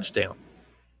one touchdown.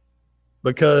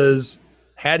 Because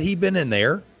had he been in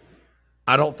there,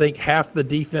 I don't think half the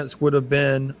defense would have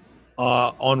been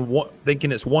on one,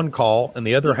 thinking it's one call, and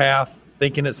the other half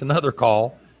thinking it's another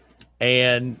call.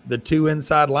 And the two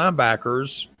inside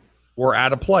linebackers were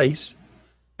out of place.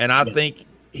 And I think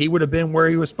he would have been where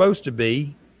he was supposed to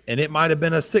be. And it might have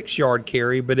been a 6-yard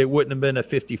carry, but it wouldn't have been a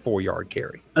 54-yard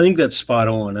carry. I think that's spot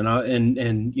on. And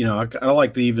I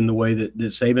like even the way that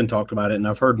Saban talked about it. And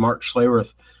I've heard Mark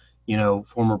Schlereth,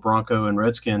 former Bronco and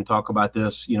Redskin, talk about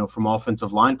this, from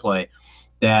offensive line play,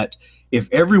 that if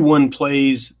everyone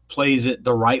plays it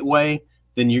the right way,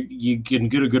 then you can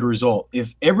get a good result.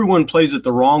 If everyone plays it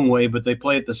the wrong way, but they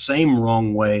play it the same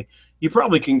wrong way, you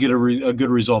probably can get a good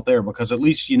result there, because at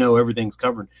least everything's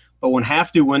covered. But when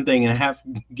half do one thing and half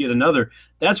get another,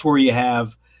 that's where you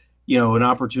have an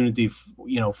opportunity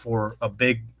for a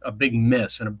big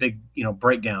miss and a big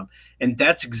breakdown. And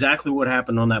that's exactly what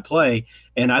happened on that play.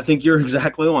 And I think you're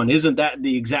exactly on. Isn't that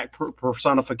the exact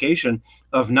personification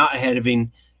of not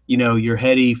having your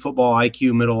heady football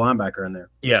IQ middle linebacker in there?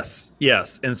 Yes.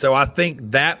 And so I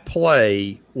think that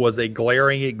play was a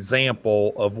glaring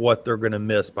example of what they're going to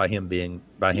miss by him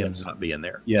not being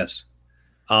there. Yes.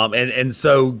 And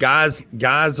so guys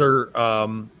are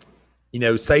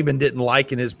Saban didn't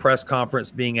like in his press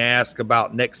conference being asked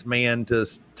about next man to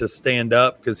stand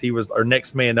up, because he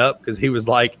was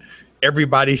like,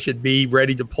 everybody should be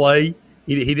ready to play.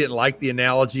 He didn't like the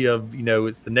analogy of,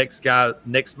 it's the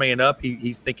next man up.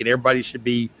 He's thinking everybody should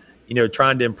be,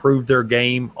 trying to improve their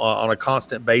game on a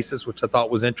constant basis, which I thought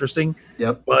was interesting.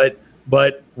 Yep.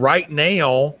 But right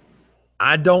now,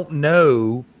 I don't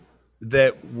know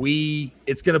that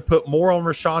it's going to put more on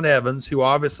Rashaan Evans, who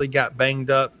obviously got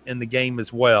banged up in the game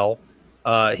as well.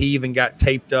 He even got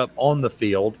taped up on the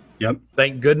field. Yep.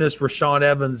 Thank goodness Rashaan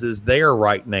Evans is there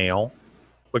right now,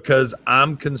 because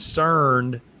I'm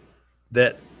concerned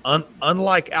that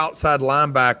unlike outside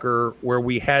linebacker, where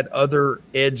we had other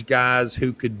edge guys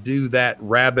who could do that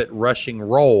rabbit rushing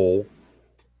role,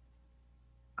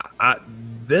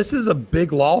 this is a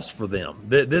big loss for them.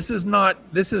 This is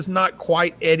not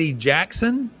quite Eddie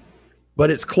Jackson, but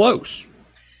it's close.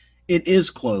 It is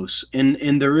close,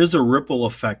 and there is a ripple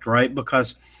effect, right?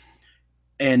 Because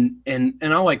and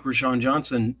I like Rashawn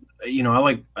Johnson. I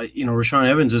like Rashaan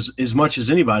Evans as much as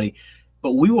anybody,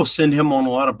 but we will send him on a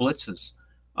lot of blitzes,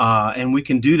 and we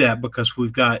can do that because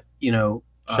we've got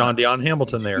Sean Dion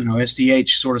Hamilton there. SDH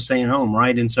sort of staying home,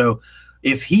 right? And so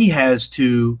if he has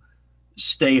to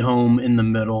stay home in the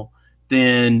middle,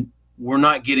 then we're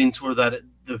not getting sort of that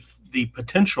the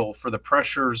potential for the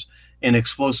pressures and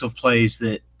explosive plays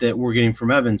that we're getting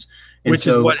from Evans. And which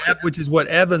is what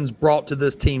Evans brought to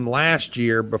this team last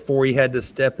year before he had to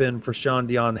step in for Sean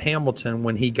Dion Hamilton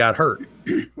when he got hurt.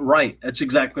 Right. That's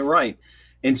exactly right.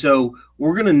 And so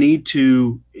we're going to need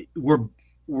to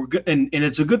and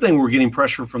it's a good thing we're getting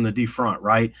pressure from the D front,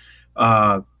 right?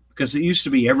 Because it used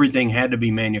to be everything had to be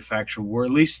manufactured, where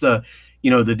at least the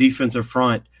defensive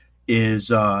front is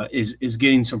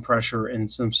getting some pressure and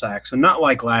some sacks, and not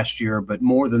like last year, but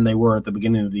more than they were at the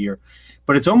beginning of the year.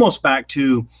 But it's almost back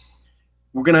to,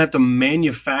 we're going to have to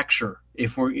manufacture.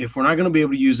 If we're not going to be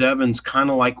able to use Evans kind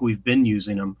of like we've been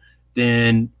using him,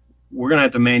 then we're going to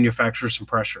have to manufacture some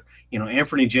pressure.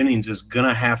 Anthony Jennings is going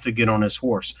to have to get on his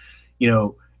horse.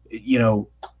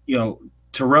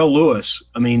 Terrell Lewis,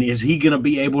 I mean, is he going to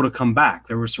be able to come back?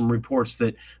 There were some reports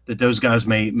that those guys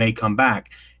may come back.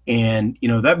 And,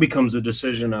 that becomes a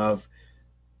decision of,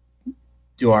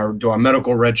 do I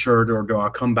medical redshirt or do I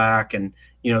come back? And,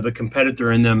 the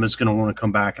competitor in them is going to want to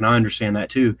come back. And I understand that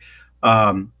too.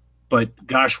 But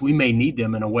gosh, we may need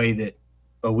them in a way that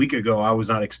a week ago I was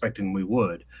not expecting we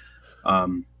would.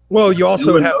 Well, you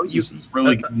also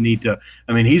really need to.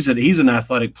 I mean, he's an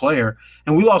athletic player,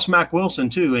 and we lost Mack Wilson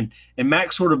too, and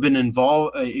Mack's sort of been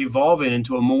evolving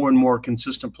into a more and more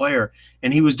consistent player,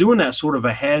 and he was doing that sort of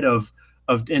ahead of,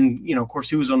 and of course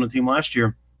he was on the team last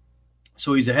year,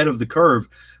 so he's ahead of the curve.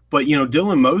 But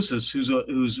Dylan Moses,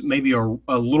 who's maybe a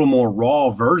little more raw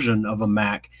version of a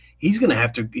Mack, he's gonna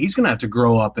have to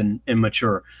grow up and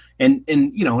mature. And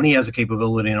he has a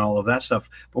capability and all of that stuff.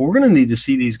 But we're going to need to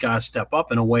see these guys step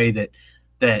up in a way that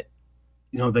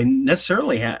they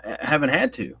necessarily haven't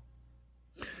had to.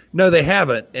 No, they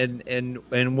haven't.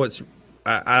 And what's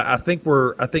I think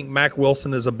Mack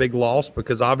Wilson is a big loss,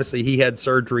 because obviously he had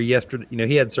surgery yesterday.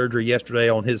 He had surgery yesterday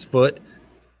on his foot,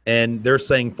 and they're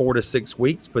saying 4 to 6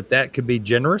 weeks, but that could be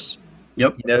generous.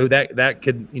 Yep. That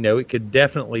could, it could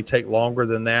definitely take longer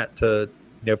than that to,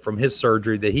 from his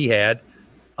surgery that he had.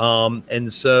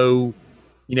 And so,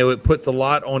 it puts a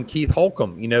lot on Keith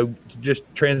Holcomb, just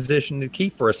transition to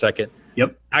Keith for a second.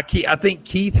 Yep. I think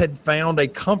Keith had found a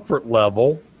comfort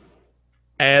level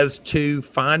as to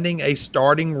finding a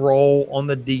starting role on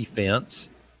the defense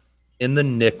in the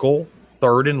nickel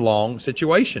 3rd and long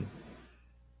situation.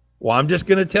 Well, I'm just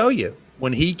going to tell you,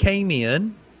 when he came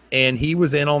in and he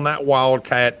was in on that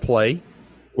Wildcat play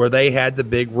where they had the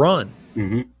big run,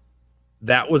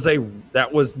 that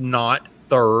was not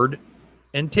 3rd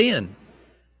and 10.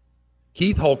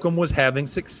 Keith Holcomb was having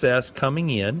success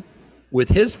coming in with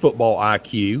his football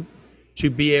IQ to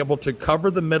be able to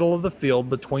cover the middle of the field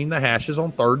between the hashes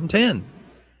on 3rd and 10.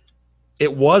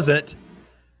 It wasn't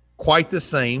quite the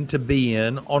same to be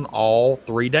in on all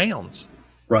 3 downs.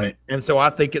 Right. And so I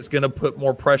think it's going to put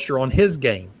more pressure on his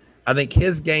game. I think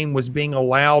his game was being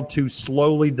allowed to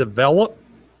slowly develop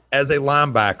as a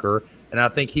linebacker, and I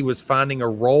think he was finding a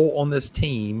role on this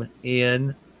team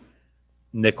in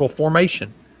nickel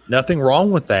formation. Nothing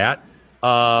wrong with that.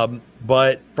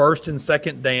 But 1st and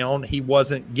 2nd down, he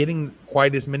wasn't getting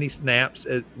quite as many snaps.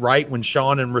 Right when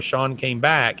Sean and Rashawn came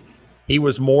back, he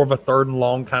was more of a 3rd and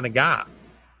long kind of guy.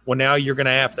 Well, now you're going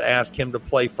to have to ask him to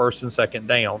play 1st and 2nd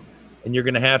down, and you're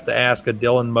going to have to ask a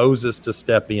Dylan Moses to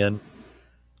step in.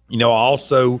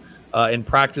 Also in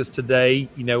practice today,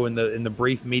 in the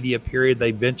brief media period,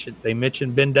 they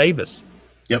mentioned Ben Davis.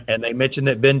 Yep. And they mentioned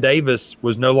that Ben Davis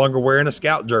was no longer wearing a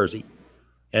scout jersey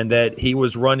and that he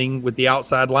was running with the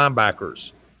outside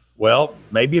linebackers. Well,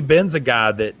 maybe Ben's a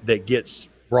guy that gets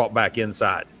brought back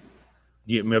inside,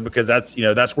 because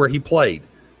that's where he played.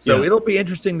 So It'll be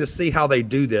interesting to see how they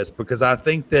do this, because I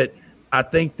think that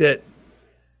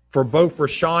for both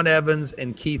Rashaan Evans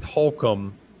and Keith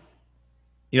Holcomb,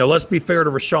 let's be fair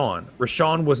to Rashawn.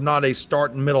 Rashawn was not a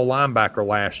start and middle linebacker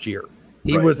last year.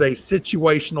 He was a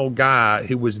situational guy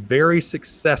who was very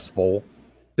successful,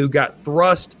 who got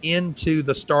thrust into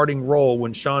the starting role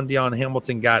when Sean Dion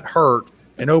Hamilton got hurt.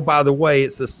 And, oh, by the way,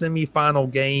 it's the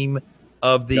semifinal game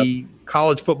of the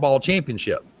college football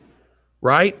championship,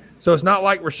 right? So it's not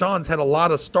like Rashawn's had a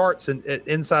lot of starts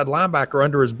inside linebacker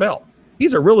under his belt.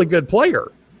 He's a really good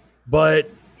player, but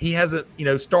he hasn't,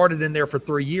 started in there for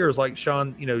 3 years like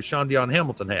Sean Dion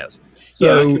Hamilton has.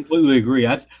 So I completely agree.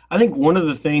 I think one of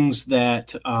the things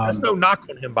that that's no knock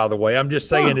on him, by the way. I'm just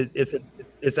saying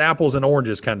it's apples and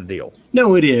oranges kind of deal.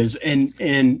 No, it is. And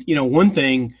one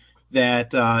thing that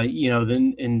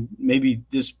then, and maybe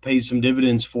this pays some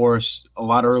dividends for us a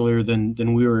lot earlier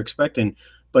than we were expecting,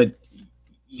 but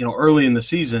early in the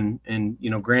season, and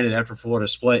granted, after Florida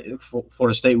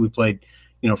State, we played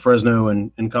Fresno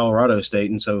and Colorado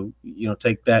State, and so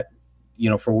take that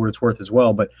for what it's worth as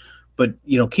well. But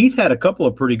Keith had a couple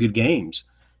of pretty good games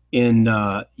in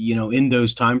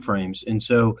those time frames, and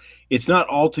so it's not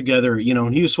altogether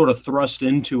and he was sort of thrust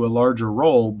into a larger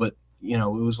role, but it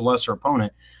was a lesser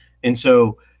opponent, and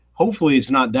so hopefully it's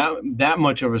not that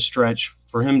much of a stretch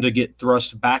for him to get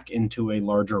thrust back into a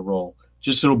larger role.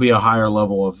 Just it'll be a higher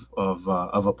level of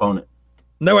opponent.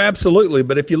 No, absolutely.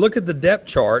 But if you look at the depth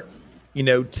chart,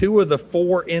 2 of the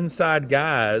 4 inside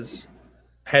guys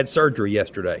had surgery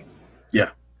yesterday.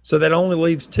 Yeah. So that only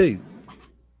leaves 2,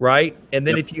 right? And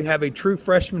then if you have a true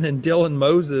freshman in Dylan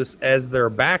Moses as their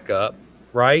backup,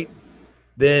 right,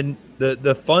 then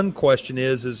the fun question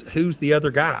is who's the other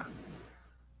guy?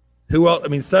 Who else? I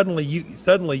mean, suddenly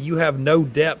you have no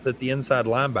depth at the inside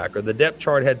linebacker. The depth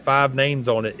chart had 5 names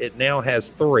on it. It now has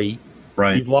 3.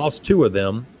 Right. You've lost 2 of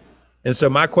them. And so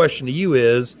my question to you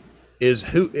is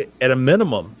who, at a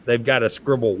minimum, they've got to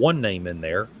scribble 1 name in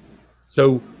there.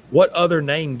 So what other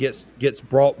name gets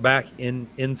brought back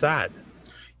inside?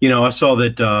 I saw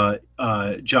that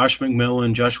Joshua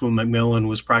McMillan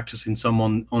was practicing some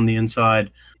on the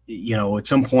inside. At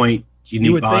some point you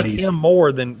need bodies. You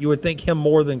would think him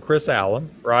more than Chris Allen,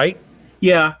 right?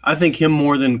 Yeah, I think him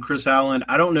more than Chris Allen.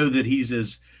 I don't know that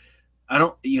he's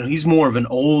more of an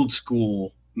old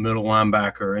school middle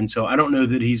linebacker, and so I don't know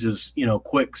that he's as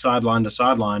quick sideline to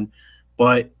sideline,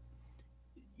 but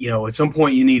at some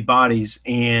point you need bodies,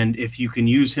 and if you can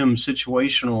use him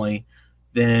situationally,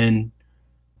 then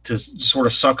to sort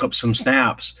of suck up some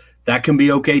snaps, that can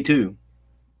be okay too.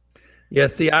 Yeah,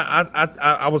 see,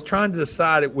 I was trying to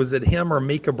decide, was it him or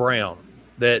Mika Brown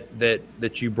that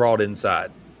you brought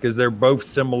inside, because they're both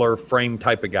similar frame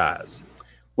type of guys.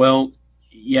 Well,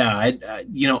 yeah,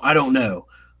 I don't know.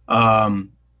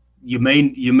 You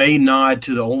may nod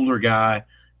to the older guy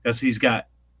because he's got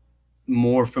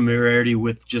more familiarity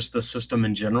with just the system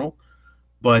in general.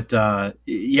 But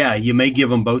yeah, you may give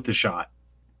them both a shot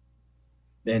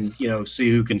and, see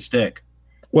who can stick.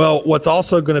 Well, what's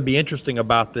also going to be interesting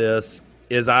about this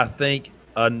is I think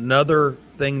another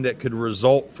thing that could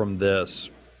result from this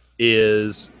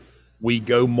is we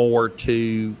go more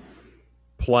to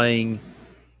playing,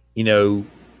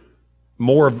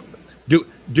 more of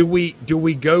do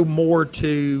we go more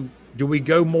to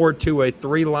a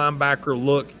three linebacker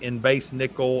look in base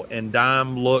nickel and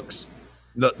dime looks?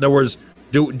 In other words,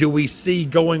 do we see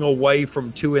going away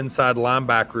from two inside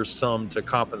linebackers some to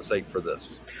compensate for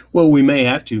this? Well, we may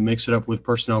have to mix it up with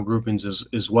personnel groupings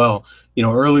as well.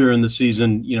 Earlier in the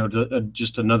season,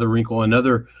 just another wrinkle.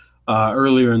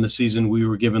 Earlier in the season, we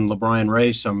were giving LeBron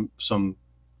Ray some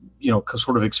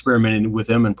sort of experimenting with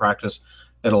him in practice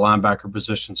at a linebacker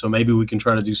position. So maybe we can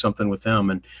try to do something with him.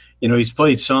 And he's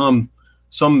played some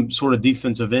sort of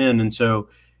defensive end, and so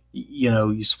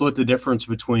you split the difference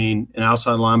between an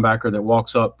outside linebacker that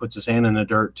walks up, puts his hand in the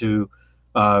dirt to,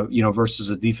 versus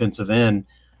a defensive end.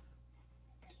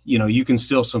 You can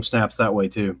steal some snaps that way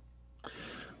too.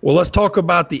 Well, let's talk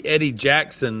about the Eddie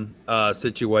Jackson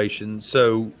situation.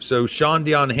 So Sean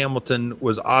Dion Hamilton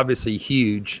was obviously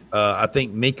huge. I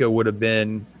think Minkah would have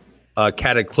been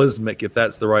cataclysmic, if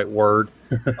that's the right word.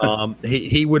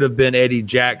 He would have been Eddie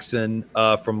Jackson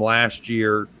from last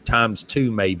year times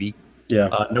 2, maybe.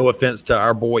 Yeah. No offense to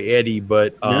our boy Eddie,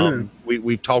 but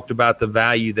we've talked about the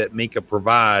value that Minkah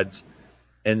provides,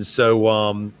 and so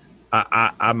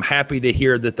I'm happy to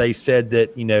hear that they said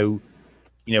that we're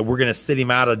going to sit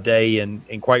him out a day,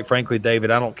 and quite frankly,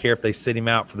 David, I don't care if they sit him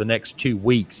out for the next 2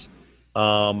 weeks.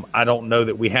 I don't know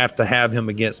that we have to have him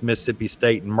against Mississippi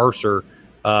State and Mercer,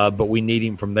 but we need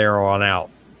him from there on out.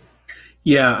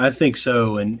 Yeah, I think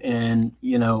so. And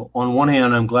on one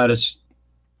hand, I'm glad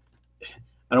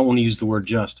I don't want to use the word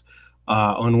just.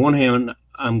 On one hand,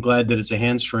 I'm glad that it's a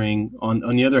hamstring. On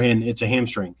the other hand, it's a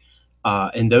hamstring.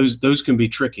 And those can be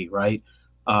tricky, right?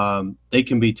 They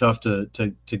can be tough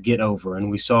to get over. And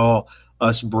we saw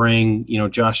us bring,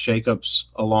 Josh Jacobs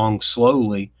along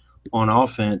slowly on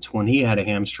offense when he had a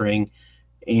hamstring.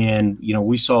 And,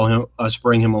 we saw us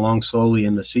bring him along slowly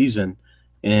in the season,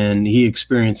 and he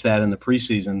experienced that in the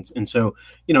preseason. And so,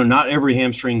 not every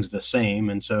hamstring's the same.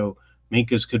 And so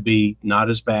Minkah's could be not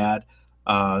as bad.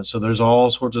 So there's all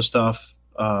sorts of stuff.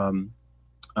 I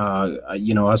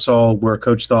saw where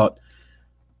Coach thought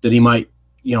that he might,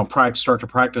 start to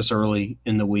practice early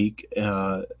in the week,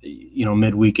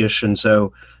 midweekish. And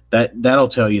so that'll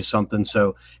tell you something.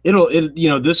 So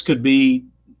this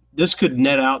could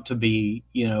net out to be,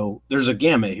 there's a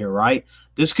gamut here, right?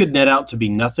 This could net out to be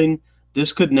nothing.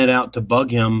 This could net out to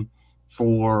bug him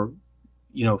for,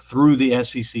 through the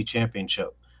SEC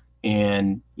championship.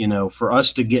 And, for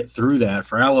us to get through that,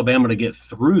 for Alabama to get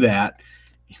through that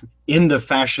in the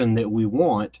fashion that we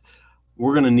want,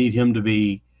 we're going to need him to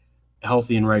be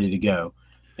healthy and ready to go.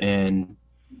 And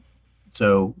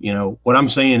so, what I'm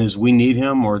saying is we need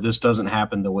him, or this doesn't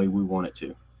happen the way we want it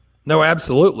to. No,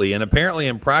 absolutely. And apparently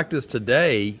in practice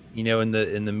today, in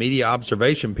the media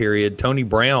observation period, Tony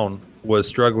Brown was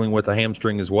struggling with a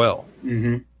hamstring as well.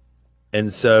 Mm-hmm.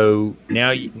 And so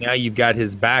now you've got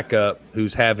his backup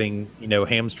who's having,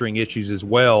 hamstring issues as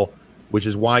well, which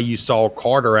is why you saw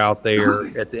Carter out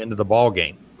there at the end of the ball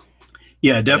game.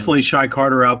 Yeah, definitely Shy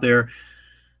Carter out there.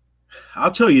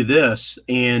 I'll tell you this,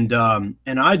 and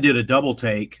I did a double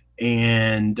take,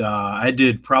 and I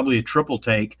did probably a triple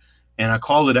take, and I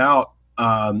called it out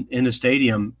in the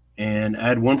stadium, and I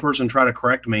had one person try to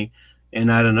correct me,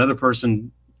 and I had another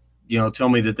person, tell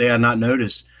me that they had not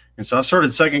noticed. And so I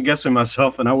started second guessing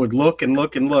myself, and I would look and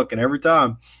look and look, and every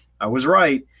time I was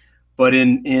right. But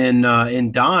in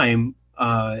dime,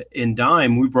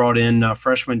 we brought in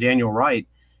freshman Daniel Wright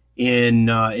in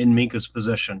Minkah's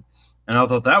position, and I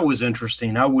thought that was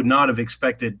interesting. I would not have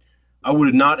expected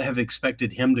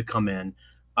him to come in.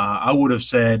 I would have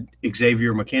said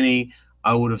Xavier McKinney.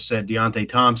 I would have said Deontay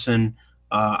Thompson.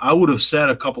 I would have said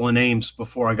a couple of names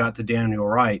before I got to Daniel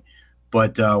Wright.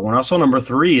 But when I saw number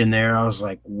 3 in there, I was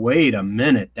like, wait a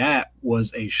minute. That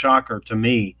was a shocker to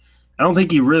me. I don't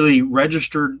think he really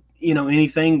registered,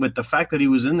 anything, but the fact that he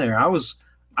was in there, I was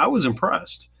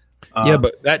impressed. Yeah,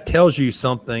 but that tells you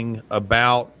something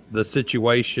about the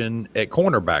situation at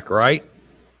cornerback, right?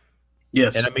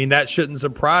 Yes. And I mean, that shouldn't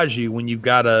surprise you when you've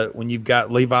got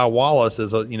Levi Wallace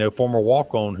as a, former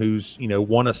walk-on who's,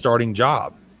 won a starting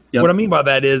job. Yep. What I mean by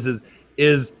that is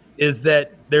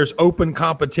that there's open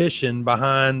competition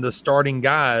behind the starting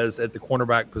guys at the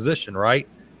cornerback position, right?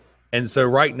 And so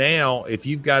right now, if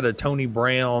you've got a Tony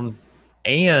Brown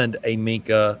and a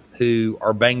Minkah who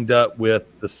are banged up with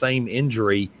the same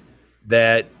injury,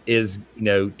 that is,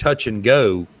 touch and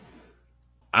go.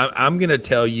 I'm going to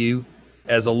tell you,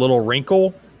 as a little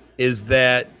wrinkle, is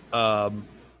that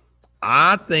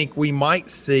I think we might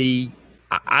see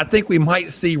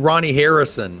Ronnie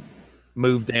Harrison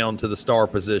move down to the star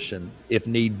position if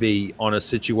need be on a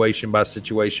situation by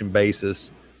situation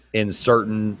basis in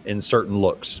certain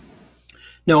looks.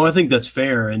 No, I think that's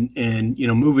fair, and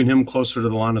moving him closer to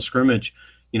the line of scrimmage,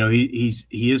 he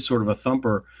is sort of a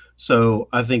thumper, so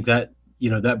I think that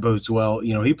that bodes well.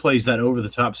 He plays that over the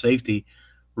top safety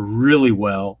really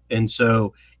well, and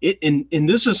so and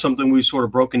this is something we've sort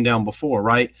of broken down before,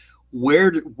 right?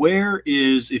 Where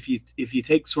is, if you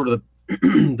take sort of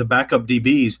the backup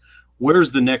DBs,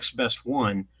 where's the next best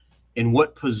one, and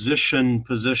what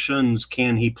positions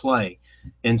can he play?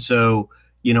 And so,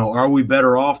 are we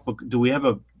better off? Do we have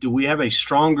a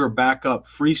stronger backup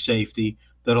free safety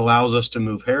that allows us to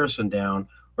move Harrison down,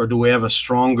 or do we have a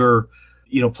stronger,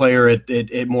 player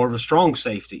at more of a strong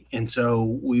safety? And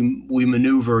so we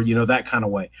maneuver, that kind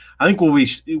of way. I think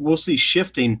we'll see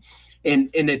shifting, and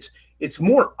it's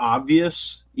more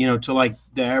obvious, to like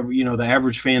the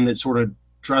average fan that sort of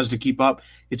tries to keep up.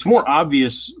 It's more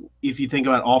obvious if you think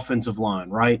about offensive line,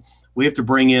 right? We have to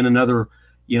bring in another,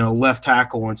 left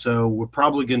tackle, and so we're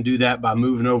probably going to do that by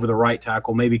moving over the right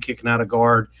tackle, maybe kicking out a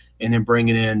guard, and then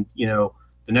bringing in,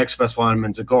 the next best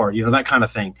lineman's a guard, that kind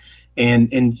of thing.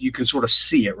 And you can sort of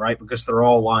see it, right, because they're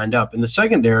all lined up. In the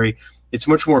secondary, it's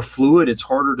much more fluid. It's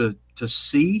harder to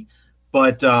see,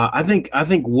 but I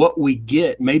think what we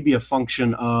get may be a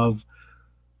function of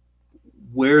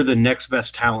where the next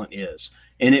best talent is.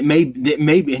 And it may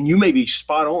be, and you may be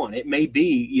spot on. It may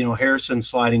be, Harrison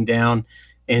sliding down,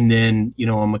 and then,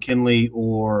 a McKinley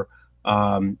or,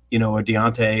 a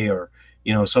Deontay or,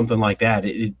 something like that.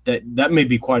 That may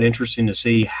be quite interesting to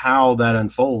see how that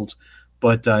unfolds.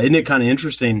 But isn't it kind of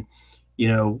interesting,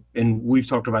 and we've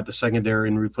talked about the secondary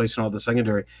and replacing all the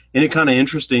secondary. Isn't it kind of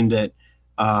interesting that,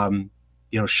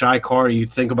 Shy Carter, you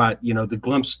think about, the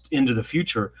glimpse into the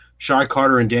future, Shy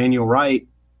Carter and Daniel Wright,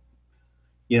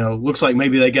 looks like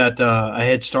maybe they got a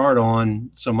head start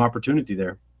on some opportunity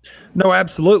there. No,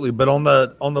 absolutely. But on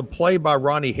the play by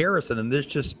Ronnie Harrison, and this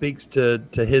just speaks to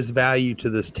his value to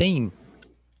this team,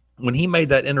 when he made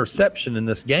that interception in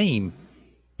this game,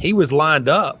 he was lined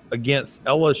up against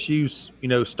LSU's,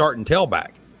 starting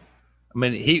tailback. I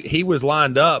mean, he was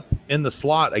lined up in the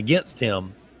slot against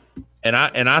him, and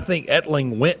I think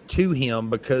Etling went to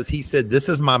him because he said, "This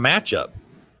is my matchup.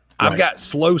 I've got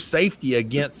slow safety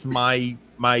against my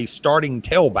starting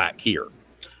tailback here."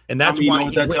 And that's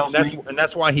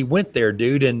why he went there,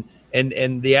 dude.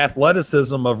 And the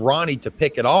athleticism of Ronnie to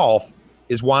pick it off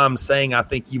is why I'm saying I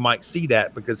think you might see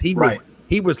that, because he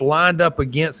was lined up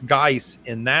against Geis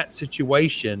in that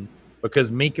situation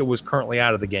because Minkah was currently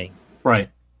out of the game. Right.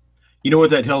 You know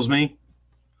what that tells me?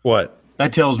 What?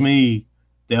 That tells me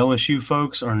the LSU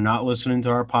folks are not listening to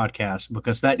our podcast,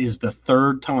 because that is the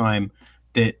third time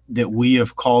that we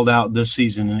have called out this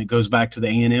season, and it goes back to the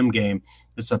A&M game.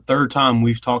 It's the third time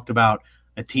we've talked about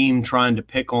a team trying to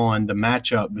pick on the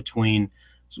matchup between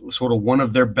sort of one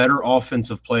of their better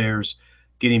offensive players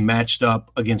getting matched up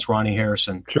against Ronnie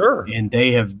Harrison. Sure. And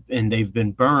they've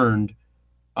been burned,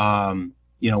 one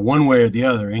way or the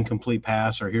other, incomplete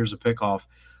pass or here's a pickoff.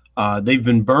 They've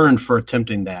been burned for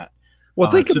attempting that.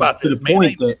 Well, think about this. To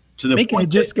the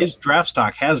point that his draft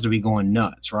stock has to be going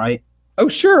nuts, right? Oh,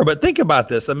 sure. But think about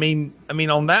this. I mean,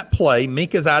 on that play,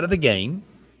 Minkah's out of the game,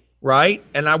 right?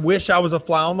 And I wish I was a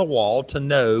fly on the wall to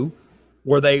know,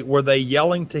 were they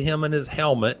yelling to him in his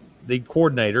helmet, the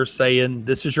coordinator, saying,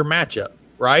 "This is your matchup,"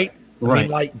 right? Right. I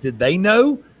mean, like, did they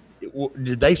know?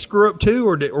 Did they screw up too,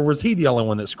 or was he the only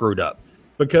one that screwed up?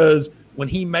 Because when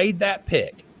he made that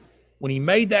pick,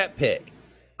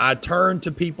 I turned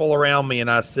to people around me and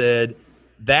I said,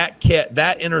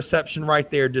 that interception right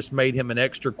there just made him an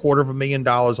extra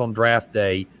 $250,000 on draft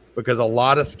day, because a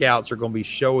lot of scouts are going to be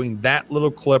showing that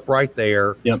little clip right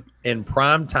there in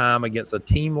prime time against a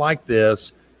team like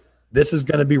this. This is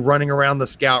going to be running around the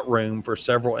scout room for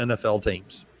several NFL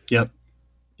teams. Yep.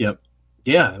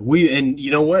 Yeah, and you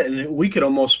know what? And we could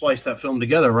almost splice that film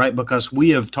together, right? Because we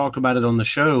have talked about it on the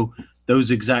show,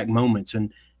 those exact moments.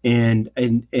 And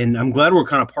I'm glad we're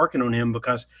kind of parking on him,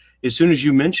 because as soon as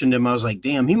you mentioned him, I was like,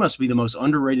 damn, he must be the most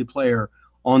underrated player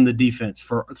on the defense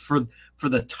for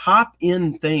the top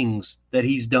end things that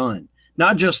he's done.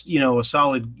 Not just, a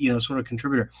solid, sort of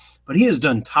contributor, but he has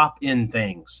done top end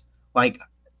things, like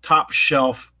top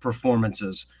shelf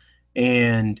performances.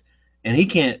 And he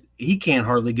can't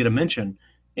hardly get a mention.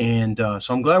 And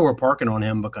so I'm glad we're parking on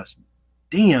him, because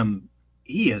damn,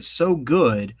 he is so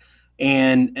good.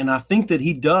 And I think that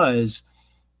he does,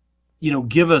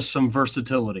 give us some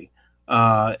versatility.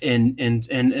 And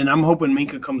I'm hoping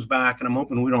Minka comes back, and I'm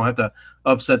hoping we don't have to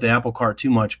upset the apple cart too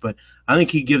much. But I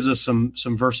think he gives us some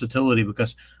versatility,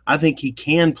 because I think he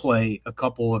can play a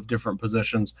couple of different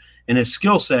positions, and his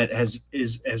skill set has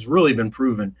really been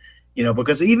proven.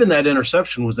 Because even that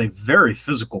interception was a very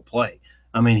physical play.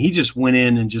 I mean, he just went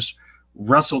in and just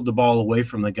wrestled the ball away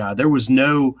from the guy. There was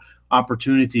no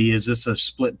opportunity. Is this a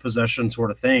split possession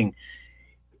sort of thing?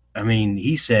 I mean,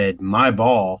 he said, "My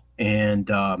ball," and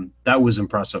that was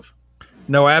impressive.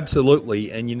 No,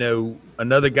 absolutely. And,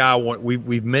 another guy,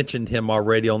 we've mentioned him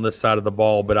already on this side of the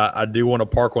ball, but I do want to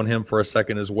park on him for a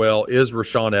second as well, is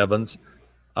Rashaan Evans.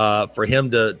 For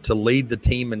him to lead the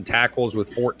team in tackles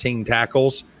with 14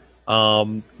 tackles,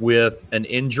 with an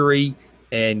injury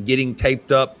and getting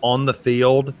taped up on the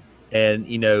field and,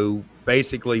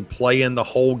 basically playing the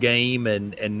whole game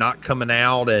and not coming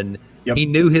out. And he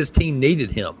knew his team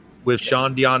needed him with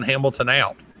Sean Dion Hamilton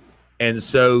out. And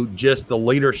so just the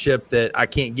leadership that I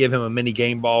can't give him a mini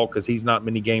game ball because he's not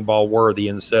mini game ball worthy.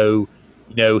 And so,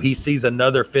 he sees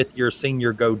another fifth-year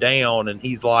senior go down, and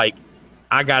he's like,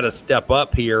 I got to step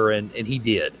up here, and he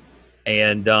did.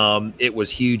 And it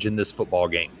was huge in this football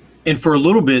game. And for a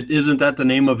little bit, isn't that the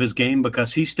name of his game?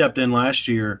 Because he stepped in last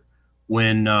year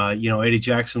when, Eddie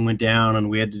Jackson went down and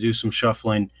we had to do some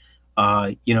shuffling.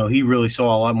 He really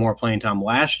saw a lot more playing time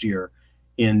last year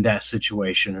in that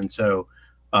situation. And so,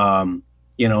 and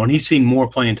he's seen more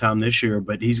playing time this year,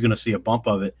 but he's going to see a bump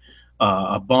of it,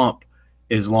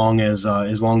 as long as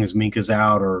Minka's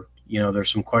out, or,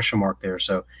 there's some question mark there.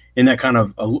 So in that kind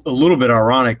of a little bit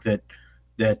ironic that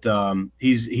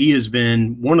he has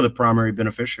been one of the primary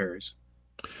beneficiaries.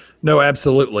 No,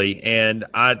 absolutely. And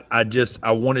I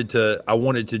wanted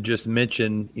to just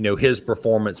mention, his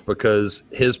performance, because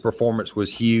his performance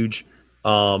was huge.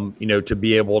 To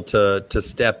be able to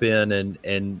step in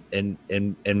and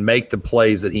make the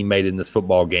plays that he made in this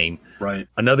football game. Right.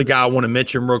 Another guy I want to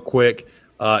mention real quick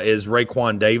is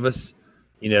Raekwon Davis.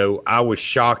 I was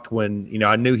shocked when,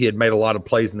 I knew he had made a lot of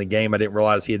plays in the game. I didn't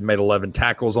realize he had made 11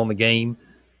 tackles on the game.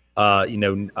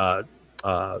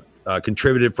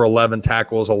 Contributed for 11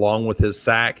 tackles along with his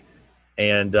sack.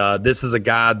 And this is a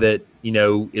guy that,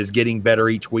 is getting better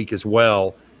each week as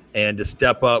well. And to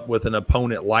step up with an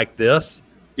opponent like this,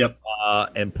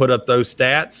 and put up those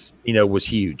stats, was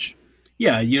huge.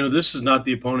 Yeah, this is not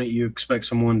the opponent you expect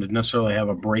someone to necessarily have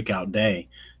a breakout day.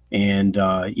 And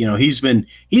he's been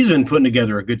putting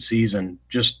together a good season,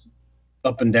 just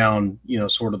up and down,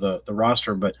 sort of the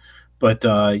roster. But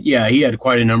he had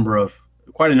quite a number of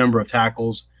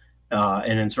tackles,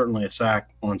 and then certainly a sack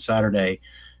on Saturday,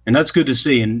 and that's good to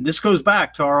see. And this goes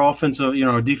back to our offensive,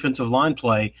 our defensive line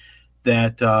play.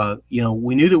 That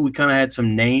we knew that we kind of had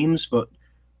some names, but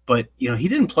he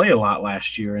didn't play a lot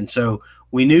last year, and so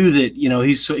we knew that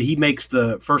he makes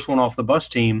the first one off the bus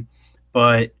team,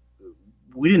 but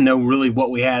we didn't know really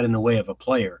what we had in the way of a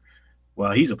player.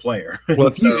 Well, he's a player. Well,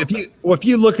 if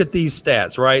you look at these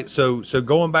stats, right? So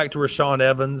going back to Rashaan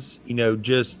Evans,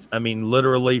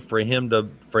 literally for him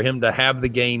to have the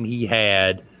game he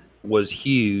had was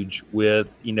huge with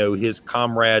his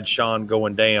comrade Sean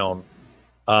going down.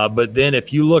 But then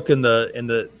if you look in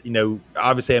the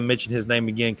obviously I mentioned his name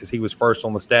again because he was first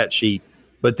on the stat sheet.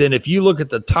 But then if you look at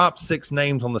the top 6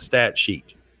 names on the stat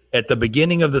sheet at the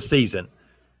beginning of the season,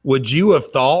 would you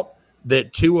have thought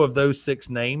that 2 of those 6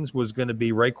 names was going to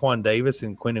be Raekwon Davis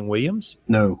and Quinnen Williams?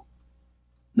 No.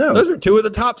 Those are 2 of the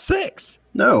top 6.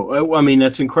 No, I mean,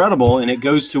 that's incredible. And it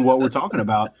goes to what we're talking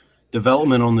about,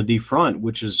 development on the D front,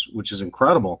 which is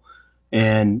incredible.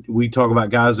 And we talk about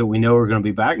guys that we know are going to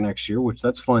be back next year, which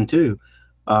that's fun too.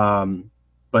 No,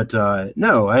 I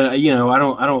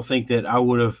don't think that I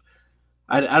would have.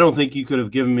 I don't think you could have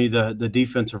given me the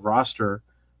defensive roster,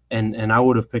 and I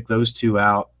would have picked those 2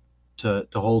 out to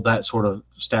hold that sort of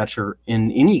stature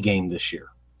in any game this year.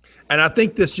 And I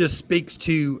think this just speaks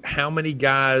to how many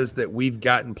guys that we've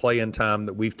gotten playing time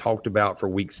that we've talked about for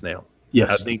weeks now. Yes,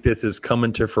 I think this is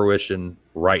coming to fruition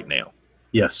right now.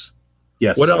 Yes.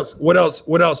 What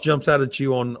else jumps out at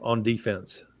you on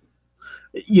defense?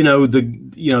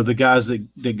 The guys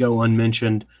that go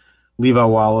unmentioned, Levi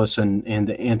Wallace and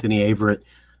Anthony Averett.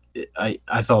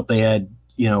 I thought they had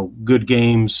good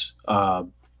games.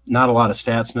 Not a lot of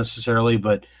stats necessarily,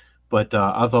 but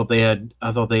I thought they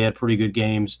had pretty good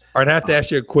games. All right, I have to ask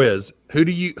you a quiz. Who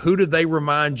do they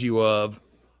remind you of?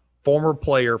 Former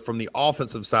player from the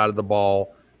offensive side of the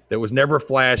ball that was never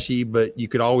flashy, but you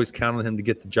could always count on him to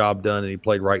get the job done, and he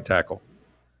played right tackle.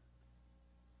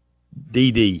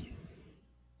 DD.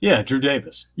 Yeah, Drew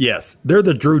Davis. Yes, they're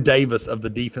the Drew Davis of the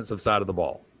defensive side of the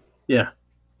ball. Yeah.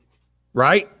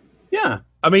 Right? Yeah.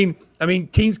 I mean,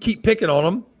 teams keep picking on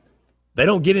them. They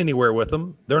don't get anywhere with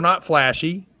them. They're not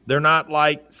flashy. They're not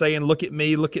like saying, look at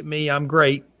me, I'm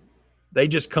great. They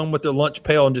just come with their lunch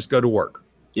pail and just go to work.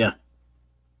 Yeah.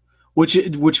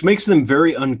 Which makes them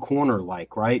very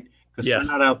uncorner-like, right? Because they're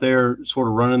not out there sort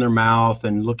of running their mouth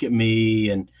and look at me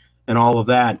and all of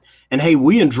that. And, hey,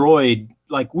 we really,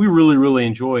 really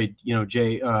enjoyed,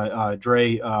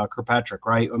 Dre Kirkpatrick,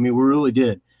 right? I mean, we really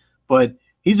did. But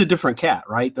he's a different cat,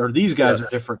 right? Or these guys are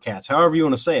different cats, however you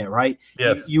want to say it, right?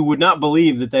 Yes. You would not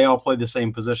believe that they all play the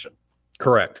same position.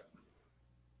 Correct.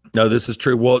 No, this is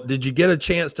true. Well, did you get a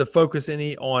chance to focus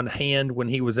any on Hand when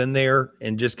he was in there?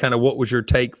 And just kind of what was your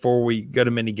take before we go to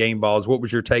mini game balls? What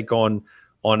was your take on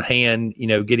Hand,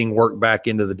 getting work back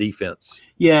into the defense?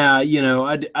 Yeah,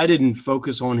 I didn't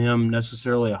focus on him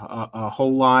necessarily a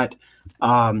whole lot.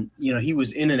 He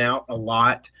was in and out a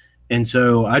lot. And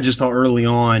so I just thought early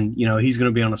on, he's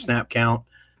going to be on a snap count.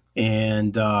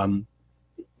 And that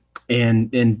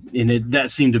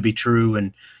seemed to be true.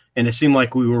 And it seemed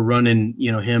like we were running,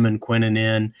 him and Quinnen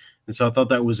in. And so I thought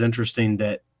that was interesting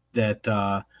that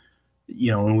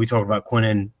when we talk about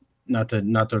Quinnen, not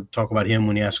to talk about him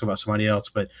when you ask about somebody else,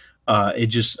 but I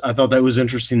thought that was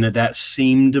interesting that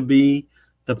seemed to be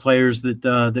the players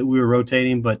that we were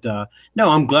rotating. But no,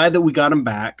 I'm glad that we got him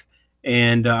back.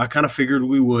 And I kind of figured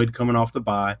we would coming off the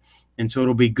bye. And so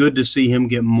it'll be good to see him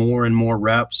get more and more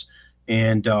reps.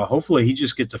 And hopefully he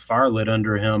just gets a fire lit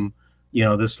under him,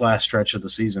 this last stretch of the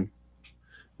season.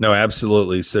 No,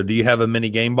 absolutely. So do you have a mini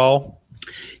game ball?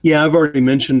 Yeah, I've already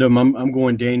mentioned him. I'm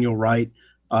going Daniel Wright.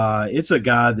 It's a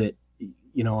guy that,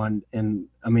 and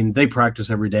I mean, they practice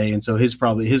every day. And so his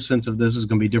sense of this is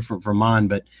going to be different from mine.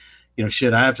 But, I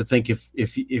have to think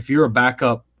if you're a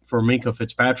backup for Minkah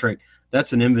Fitzpatrick,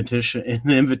 that's an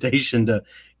invitation to,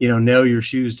 nail your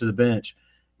shoes to the bench.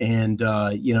 And,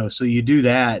 so you do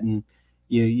that and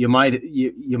you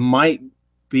might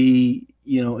be,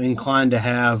 inclined to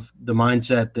have the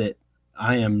mindset that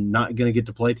I am not going to get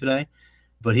to play today,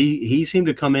 but he seemed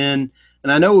to come in,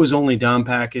 and I know it was only down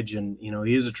package and,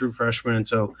 he is a true freshman. And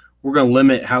so we're going to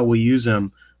limit how we use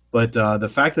him. But the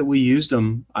fact that we used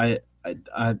him, I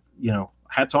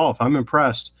hats off. I'm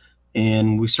impressed.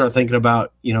 And we start thinking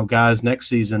about, guys next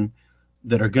season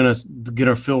that are going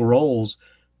to fill roles,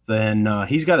 then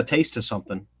he's got a taste of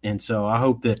something. And so I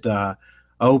hope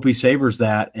he savors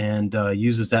that and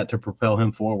uses that to propel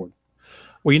him forward.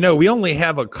 Well, we only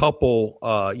have a couple,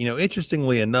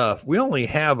 interestingly enough, we only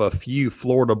have a few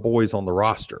Florida boys on the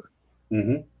roster.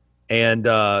 Mm-hmm. And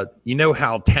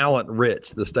how talent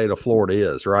rich the state of Florida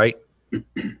is, right?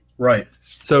 Right.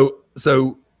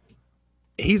 So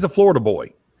he's a Florida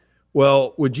boy.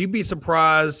 Well, would you be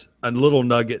surprised? A little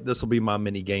nugget. This will be my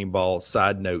mini game ball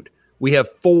side note. We have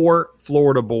 5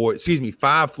 Florida boys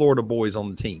on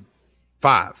the team.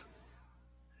 5.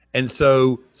 And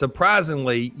so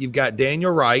surprisingly, you've got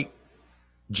Daniel Wright,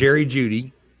 Jerry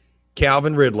Jeudy,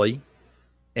 Calvin Ridley,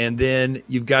 and then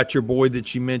you've got your boy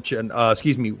that you mentioned.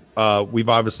 We've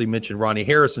obviously mentioned Ronnie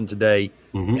Harrison today,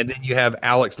 and then you have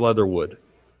Alex Leatherwood.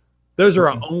 Those are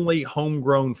our only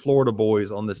homegrown Florida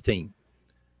boys on this team.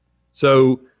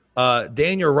 So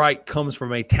Daniel Wright comes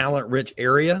from a talent-rich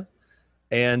area,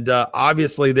 and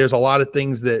obviously there's a lot of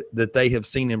things that they have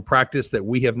seen in practice that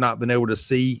we have not been able to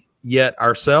see yet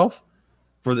ourselves.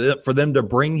 For them to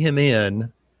bring him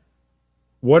in,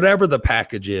 whatever the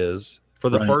package is, for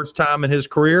the first time in his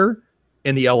career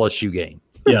in the LSU game.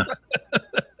 Yeah.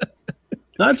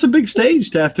 That's a big stage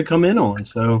to have to come in on.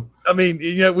 So I mean,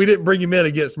 we didn't bring him in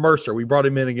against Mercer. We brought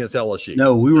him in against LSU.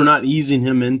 No, we were not easing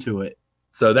him into it.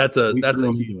 So that's a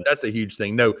huge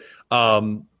thing. No,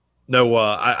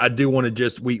 I do want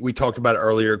to we talked about it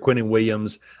earlier. Quinnen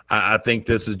Williams, I think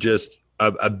this is just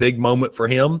a big moment for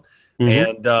him.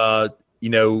 Mm-hmm.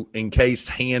 And in case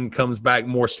Hand comes back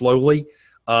more slowly,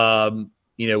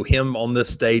 him on this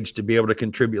stage to be able to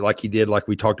contribute like he did, like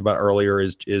we talked about earlier,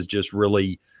 is just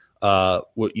really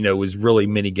is really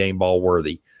mini game ball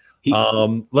worthy.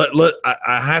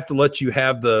 I have to let you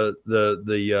have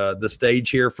the stage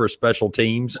here for special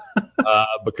teams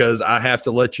because I have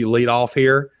to let you lead off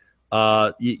here.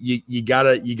 You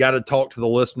gotta talk to the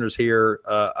listeners here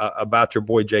about your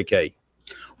boy JK.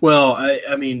 Well,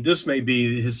 I mean, this may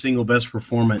be his single best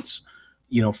performance,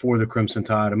 for the Crimson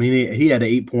Tide. I mean, he had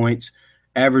 8 points,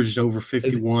 averaged over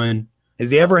 51.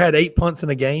 Has he ever had 8 punts in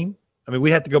a game? I mean,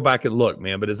 we have to go back and look,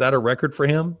 man. But is that a record for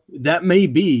him? That may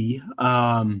be.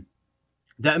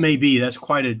 That's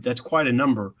quite a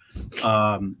number.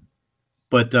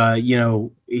 But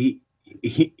he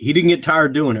didn't get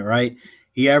tired doing it, right?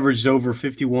 He averaged over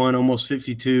 51, almost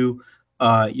 52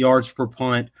 yards per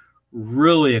punt,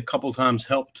 really a couple times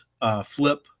helped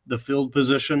flip the field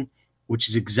position, which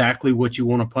is exactly what you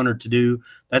want a punter to do.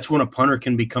 That's when a punter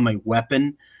can become a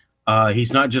weapon.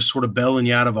 He's not just sort of bailing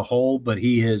you out of a hole, but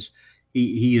he is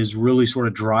really sort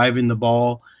of driving the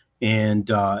ball and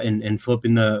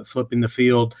flipping the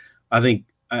field. I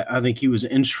think he was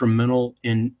instrumental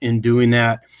in doing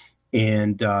that.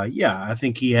 And I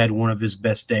think he had one of his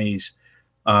best days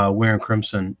wearing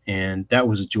crimson, and that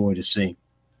was a joy to see.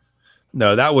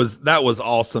 No, that was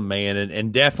awesome, man.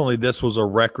 And definitely this was a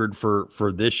record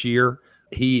for this year.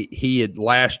 He had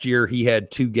last year, he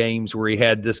had 2 games where he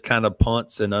had this kind of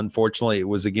punts, and unfortunately it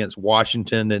was against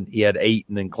Washington, and he had 8,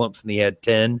 and then Clemson he had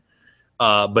 10.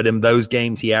 But in those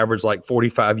games he averaged like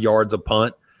 45 yards a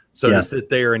punt. So to sit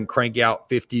there and crank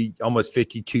out almost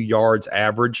 52 yards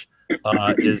average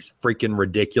is freaking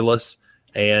ridiculous.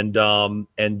 And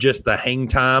just the hang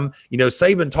time,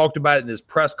 Saban talked about it in his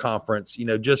press conference,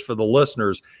 just for the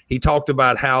listeners. He talked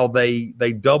about how they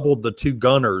doubled the 2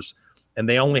 gunners, and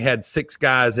they only had 6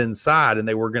 guys inside, and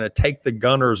they were going to take the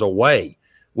gunners away,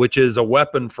 which is a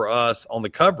weapon for us on the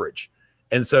coverage.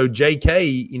 And so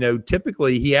JK,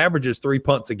 typically he averages 3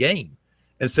 punts a game.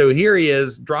 And so here he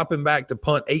is dropping back to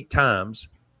punt 8 times,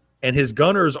 and his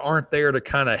gunners aren't there to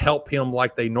kind of help him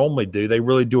like they normally do. They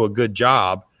really do a good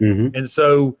job. Mm-hmm. And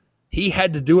so he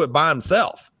had to do it by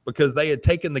himself because they had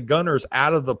taken the gunners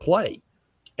out of the play.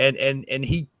 And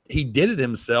he did it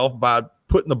himself by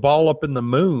putting the ball up in the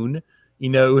moon,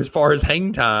 as far as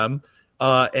hang time,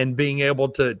 and being able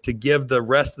to give the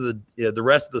rest of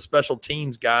the special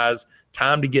teams guys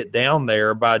time to get down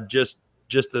there by just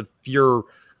the pure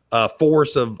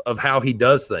force of how he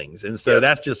does things. And so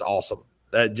that's just awesome.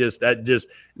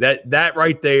 That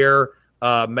right there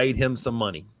made him some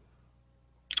money.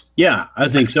 Yeah, I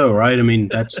think so. Right. I mean,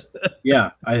 that's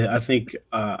I think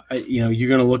you're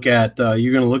going to look at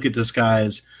this guy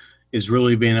is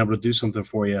really being able to do something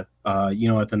for you,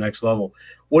 at the next level.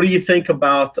 What do you think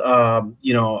about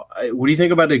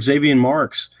Xavier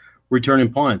Marks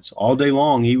returning punts all day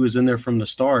long? He was in there from the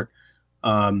start.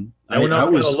 No one else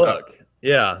going to look.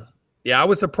 Yeah, I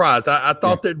was surprised. I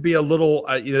thought there'd be a little.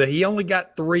 He only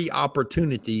got 3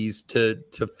 opportunities to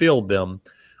field them.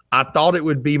 I thought it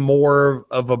would be more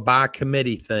of a by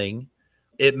committee thing.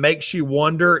 It makes you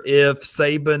wonder if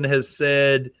Saban has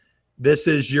said, "This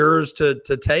is yours to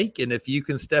take, and if you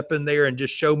can step in there and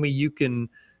just show me you can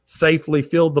safely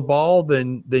field the ball,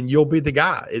 then you'll be the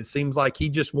guy." It seems like he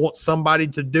just wants somebody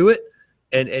to do it,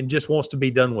 and just wants to be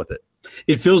done with it.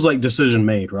 It feels like decision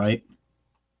made, right?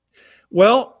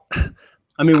 Well,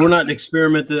 I mean, we're not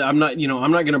experimenting. I'm not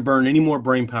going to burn any more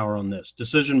brain power on this.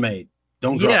 Decision made.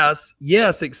 Don't drop.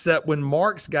 Yes, except when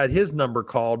Marks got his number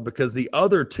called because the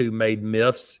other 2 made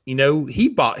miffs, he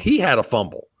had a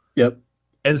fumble. Yep.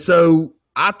 And so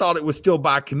I thought it was still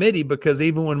by committee because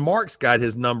even when Marks got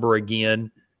his number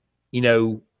again, he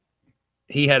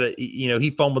had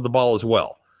he fumbled the ball as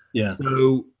well. Yeah.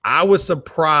 So I was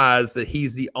surprised that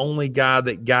he's the only guy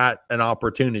that got an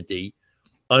opportunity.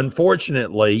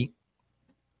 Unfortunately,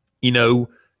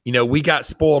 we got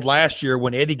spoiled last year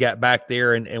when Eddie got back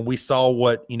there and we saw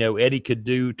what, Eddie could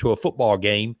do to a football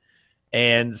game.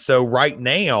 And so right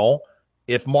now,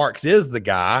 if Marks is the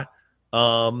guy,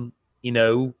 we're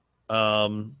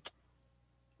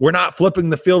not flipping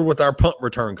the field with our punt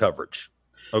return coverage.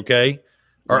 Okay.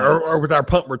 Or with our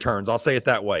punt returns. I'll say it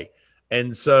that way.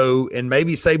 And so, and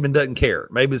maybe Saban doesn't care.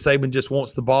 Maybe Saban just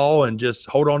wants the ball and just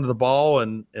hold on to the ball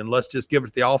and let's just give it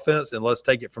to the offense and let's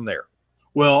take it from there.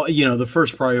 Well, the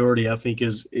first priority I think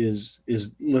is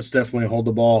let's definitely hold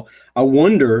the ball. I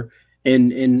wonder,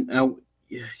 and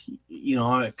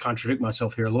I contradict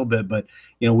myself here a little bit, but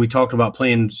we talked about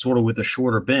playing sort of with a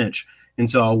shorter bench,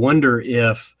 and so I wonder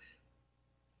if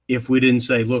we didn't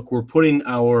say, look, we're putting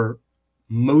our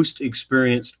most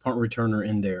experienced punt returner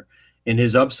in there, and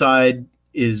his upside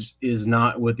is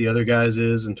not what the other guys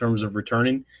is in terms of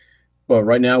returning, but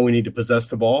right now we need to possess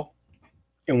the ball.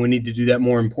 And we need to do that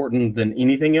more important than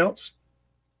anything else.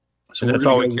 So that's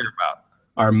all we care about.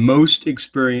 Our most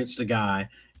experienced guy,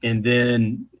 and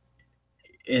then,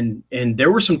 and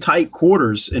there were some tight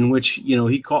quarters in which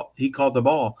he caught the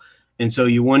ball, and so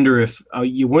you wonder if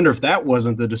that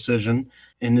wasn't the decision,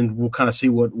 and then we'll kind of see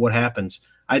what happens.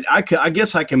 I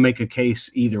guess I can make a case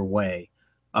either way,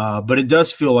 but it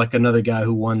does feel like another guy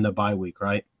who won the bye week,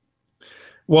 right?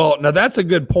 Well, now that's a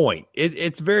good point.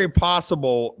 It's very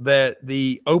possible that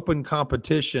the open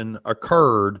competition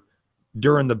occurred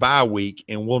during the bye week,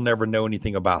 and we'll never know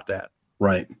anything about that.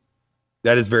 Right.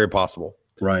 That is very possible.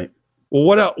 Right.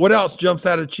 Well, what else jumps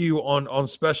out at you on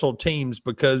special teams?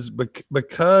 Because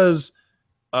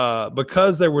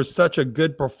because there was such a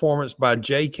good performance by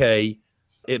JK,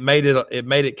 it made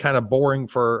it kind of boring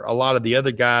for a lot of the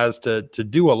other guys to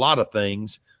do a lot of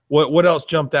things. What else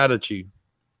jumped out at you?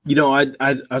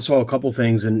 I saw a couple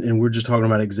things, and we're just talking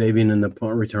about Xavier and the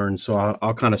punt return, so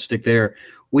I'll kind of stick there.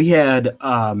 We had,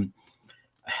 I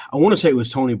want to say it was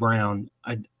Tony Brown.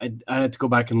 I had to go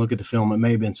back and look at the film. It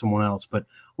may have been someone else, but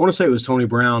I want to say it was Tony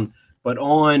Brown. But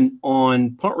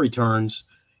on punt returns,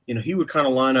 he would kind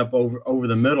of line up over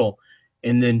the middle,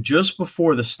 and then just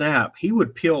before the snap, he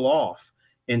would peel off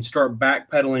and start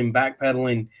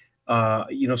backpedaling,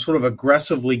 sort of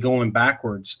aggressively going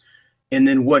backwards. And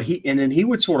then he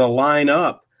would sort of line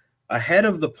up ahead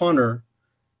of the punter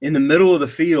in the middle of the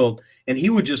field, and he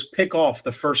would just pick off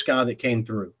the first guy that came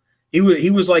through. He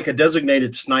was like a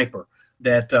designated sniper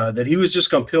that he was just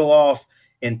going to peel off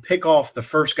and pick off the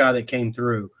first guy that came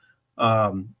through.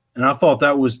 And I thought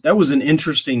that was an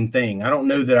interesting thing. I don't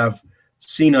know that I've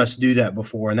seen us do that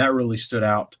before, and that really stood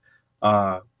out.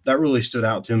 That really stood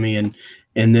out to me.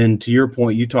 And then to your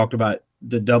point, you talked about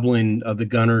the doubling of the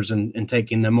gunners and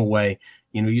taking them away.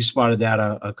 You spotted that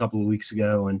a couple of weeks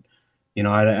ago, and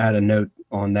I had a note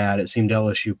on that. It seemed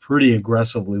LSU pretty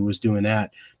aggressively was doing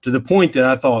that, to the point that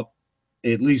I thought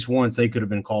at least once they could have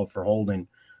been called for holding,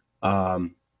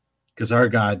 because our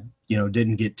guy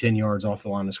didn't get 10 yards off the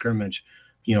line of scrimmage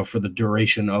for the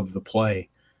duration of the play.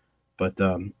 But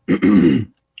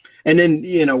and then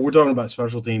we're talking about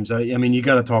special teams. I mean, you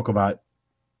got to talk about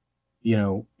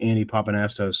Andy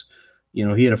Papanastos. He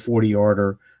had a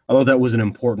 40-yarder. I thought that was an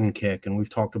important kick, and we've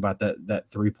talked about that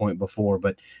 3-point before.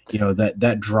 But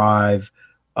that drive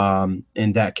and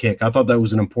that kick, I thought that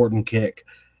was an important kick.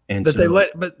 And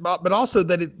that but also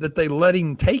that they let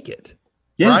him take it.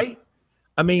 Yeah. Right.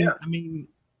 I mean,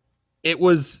 it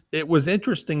was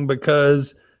interesting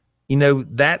because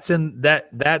that's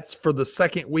for the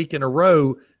second week in a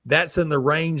row. That's in the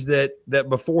range that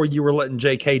before you were letting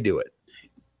JK do it.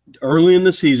 Early in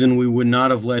the season, we would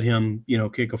not have let him,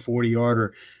 kick a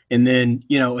 40-yarder. And then,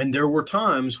 and there were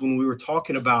times when we were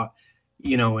talking about,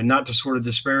 and not to sort of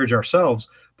disparage ourselves,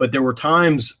 but there were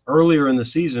times earlier in the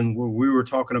season where we were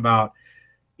talking about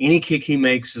any kick he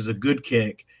makes is a good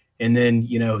kick. And then,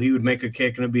 he would make a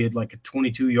kick and it'd be like a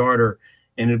 22-yarder.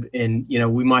 And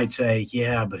we might say,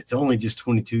 yeah, but it's only just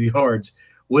 22 yards.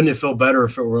 Wouldn't it feel better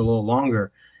if it were a little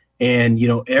longer? And,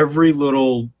 every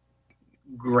little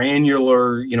granule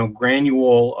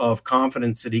of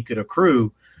confidence that he could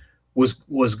accrue was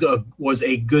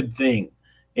a good thing.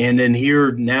 And then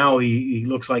here now he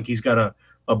looks like he's got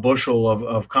a bushel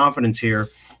of confidence here,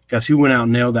 because he went out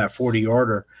and nailed that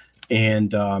 40-yarder.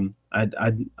 And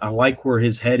I like where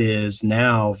his head is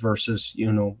now versus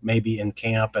maybe in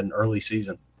camp and early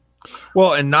season.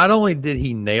 Well, and not only did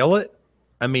he nail it,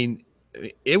 I mean,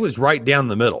 it was right down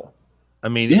the middle. I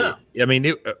mean, yeah.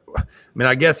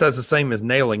 I guess that's the same as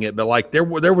nailing it, but like there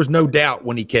was no doubt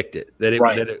when he kicked it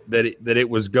that it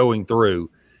was going through,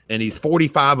 and he's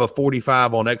 45 of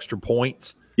 45 on extra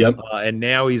points. Yep. And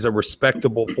now he's a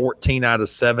respectable 14 out of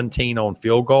 17 on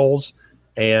field goals,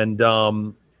 and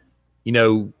good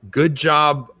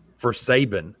job for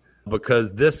Saban,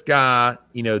 because this guy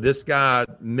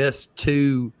missed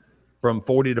 2 from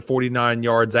 40 to 49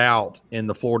 yards out in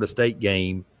the Florida State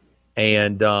game,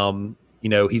 and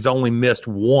he's only missed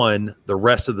 1 the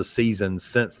rest of the season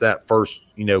since that first,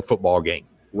 football game.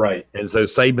 Right. And so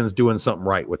Saban's doing something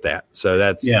right with that. So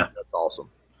that's awesome.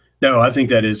 No, I think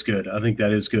that is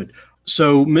good.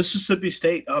 So Mississippi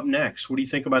State up next. What do you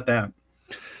think about that?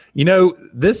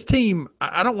 This team,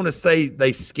 I don't want to say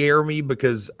they scare me,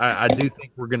 because I do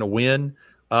think we're going to win.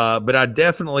 But I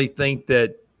definitely think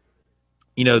that,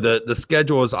 the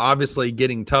schedule is obviously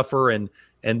getting tougher, and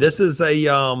this is a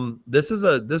tough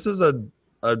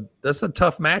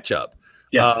matchup.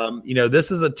 Yeah.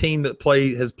 This is a team that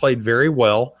has played very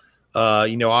well.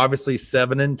 Obviously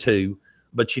 7-2,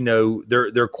 but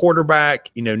their quarterback,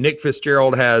 Nick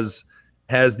Fitzgerald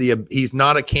he's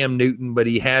not a Cam Newton, but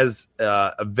he has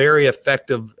a very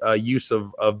effective use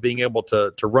of being able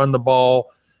to run the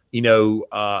ball.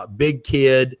 Big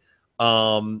kid,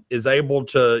 is able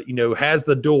to, has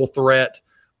the dual threat.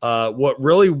 What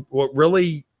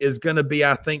really is going to be,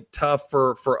 I think, tough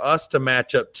for us to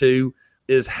match up to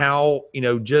is how,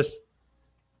 just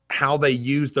how they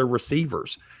use their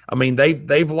receivers. I mean,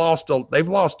 they've lost 2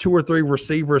 or 3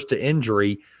 receivers to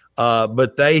injury,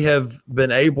 but they have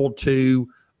been able to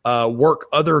work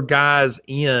other guys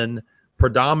in,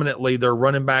 predominantly their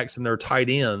running backs and their tight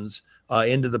ends,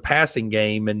 into the passing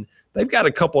game. And they've got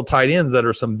a couple of tight ends that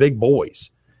are some big boys.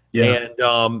 Yeah.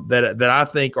 And that I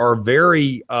think are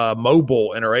very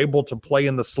mobile and are able to play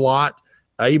in the slot.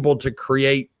 able to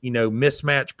create,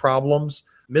 mismatch problems.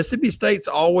 Mississippi State's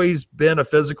always been a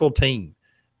physical team.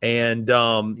 And,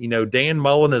 Dan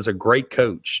Mullen is a great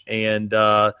coach. And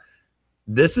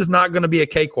this is not going to be a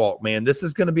cakewalk, man. This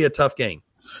is going to be a tough game.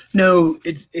 No,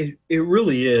 it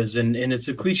really is. And it's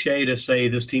a cliche to say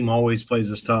this team always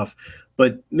plays us tough.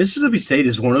 But Mississippi State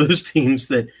is one of those teams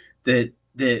that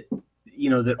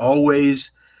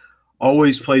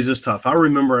always plays us tough. I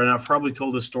remember, and I've probably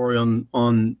told this story on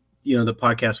the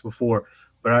podcast before,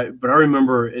 but I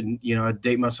remember, and I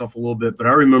date myself a little bit, but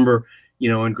I remember,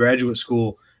 in graduate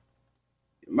school,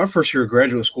 my first year of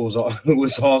graduate school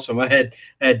was awesome. I had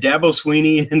Dabo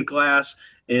Sweeney in class,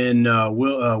 and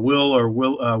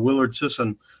Willard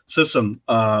Sissom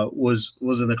was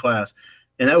in the class,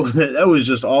 and that was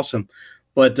just awesome.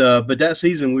 But that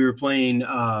season we were playing,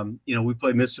 we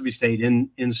played Mississippi State in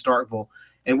Starkville,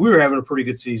 and we were having a pretty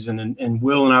good season. And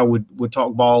Will and I would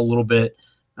talk ball a little bit.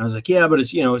 And I was like, yeah, but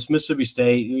it's Mississippi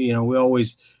State. We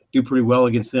always do pretty well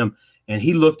against them. And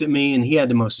he looked at me, and he had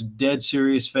the most dead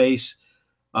serious face.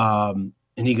 And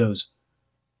he goes,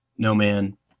 no,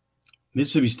 man,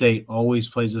 Mississippi State always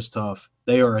plays us tough.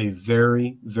 They are a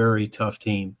very, very tough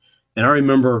team. And I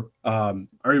remember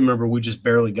we just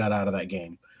barely got out of that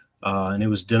game. And it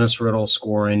was Dennis Riddle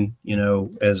scoring,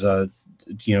 as a,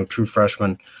 true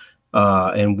freshman.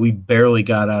 And we barely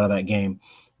got out of that game.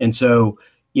 And so,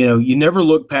 you never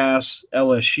look past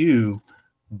LSU,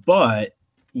 but,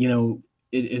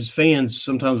 as fans,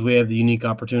 sometimes we have the unique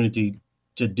opportunity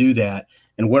to do that.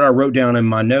 And what I wrote down in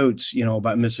my notes,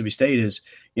 about Mississippi State is,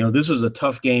 this is a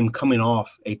tough game coming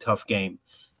off a tough game.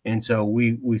 And so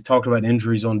we've talked about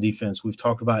injuries on defense. We've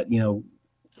talked about,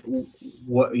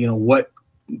 what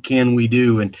can we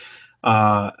do, and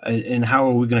how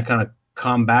are we going to kind of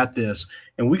combat this?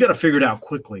 And we got to figure it out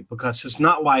quickly, because it's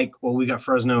not like, well, we got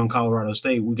Fresno and Colorado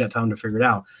State, we got time to figure it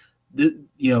out.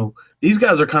 These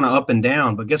guys are kind of up and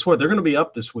down, but guess what? They're going to be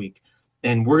up this week,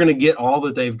 and we're going to get all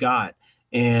that they've got.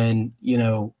 And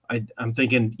I'm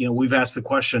thinking, we've asked the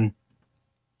question,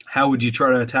 how would you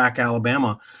try to attack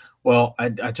Alabama? Well, I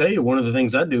tell you, one of the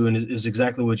things I do, and is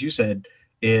exactly what you said,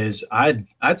 is I'd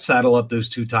saddle up those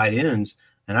two tight ends,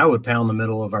 and I would pound the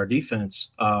middle of our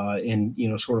defense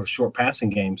in sort of short passing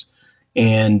games,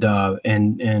 and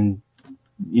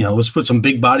let's put some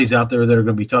big bodies out there that are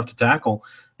going to be tough to tackle,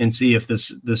 and see if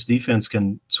this defense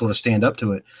can sort of stand up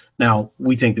to it. Now,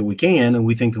 we think that we can, and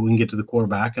we think that we can get to the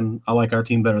quarterback, and I like our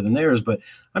team better than theirs, but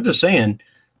I'm just saying,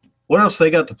 what else they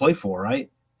got to play for,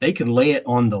 right? They can lay it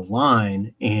on the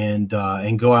line and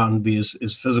go out and be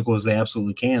as physical as they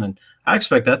absolutely can. And I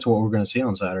expect that's what we're going to see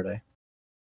on Saturday.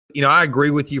 I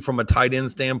agree with you from a tight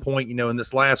end standpoint. In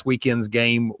this last weekend's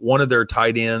game, one of their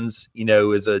tight ends,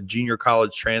 is a junior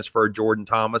college transfer, Jordan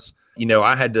Thomas.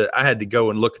 I had to go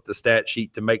and look at the stat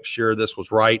sheet to make sure this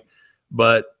was right.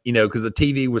 But, because the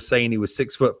TV was saying he was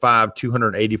 6'5",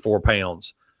 284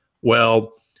 pounds.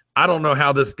 Well, I don't know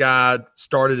how this guy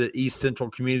started at East Central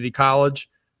Community College,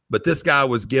 but this guy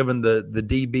was given the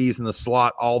DBs in the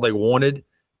slot all they wanted,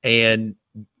 and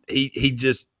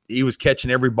he was catching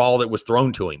every ball that was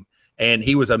thrown to him, and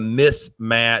he was a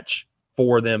mismatch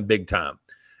for them big time.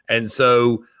 And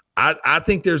so I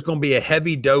think there's going to be a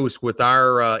heavy dose with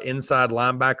our inside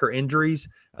linebacker injuries.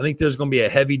 I think there's going to be a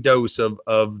heavy dose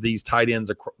of these tight ends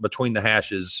between the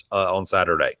hashes on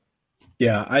Saturday.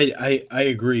 Yeah, I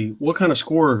agree. What kind of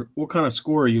score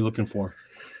are you looking for?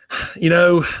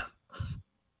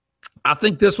 I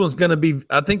think this one's going to be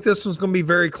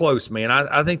very close, man.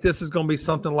 I think this is going to be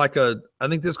something like a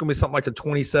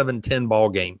 27-10 ball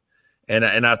game.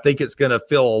 And I think it's going to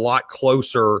feel a lot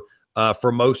closer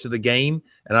for most of the game.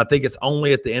 And I think it's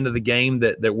only at the end of the game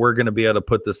that we're going to be able to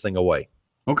put this thing away.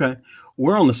 Okay.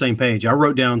 We're on the same page. I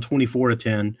wrote down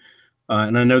 24-10.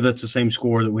 And I know that's the same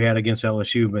score that we had against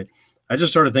LSU, but I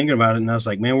just started thinking about it, and I was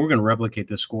like, man, we're going to replicate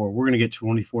this score. We're going to get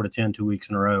 24-10 2 weeks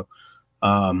in a row.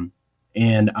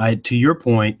 And to your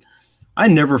point, I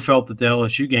never felt that the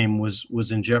LSU game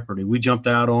was in jeopardy. We jumped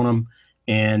out on them,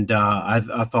 and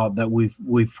I thought that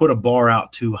we've put a bar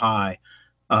out too high.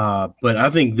 But I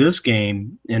think this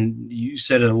game, and you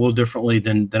said it a little differently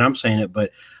than I'm saying it,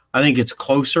 but I think it's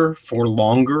closer for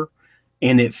longer,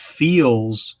 and it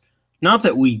feels not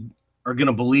that we are going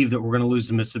to believe that we're going to lose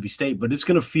to Mississippi State, but it's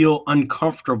going to feel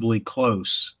uncomfortably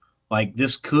close. Like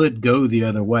this could go the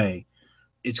other way.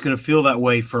 It's going to feel that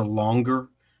way for longer.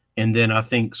 And then I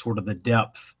think sort of the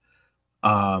depth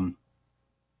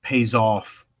pays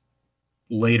off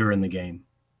later in the game.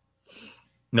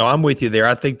 No, I'm with you there.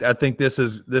 I think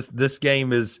this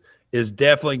game is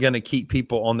definitely going to keep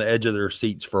people on the edge of their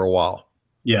seats for a while.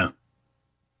 Yeah.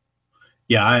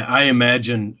 Yeah, I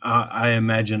imagine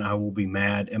I will be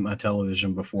mad at my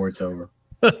television before it's over.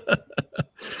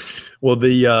 Well,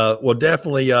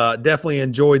 definitely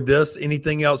enjoyed this.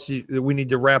 Anything else that we need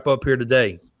to wrap up here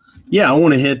today? Yeah, I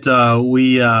want to hit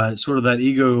we sort of that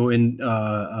ego and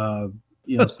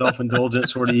self-indulgent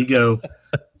sort of ego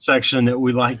section that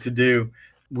we like to do.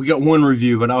 We got one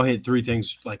review, but I'll hit three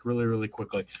things like really, really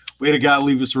quickly. We had a guy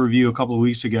leave us a review a couple of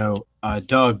weeks ago,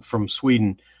 Doug from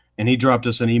Sweden, and he dropped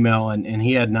us an email and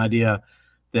he had an idea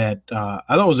that I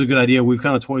thought was a good idea. We've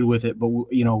kind of toyed with it, but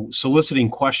soliciting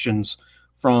questions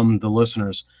from the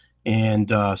listeners. And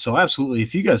so absolutely,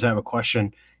 if you guys have a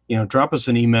question, drop us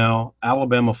an email,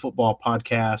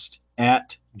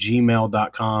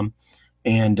 alabamafootballpodcast@gmail.com,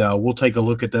 and we'll take a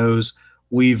look at those.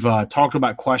 We've talked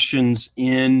about questions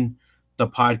in the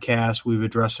podcast. We've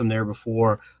addressed them there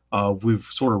before. We've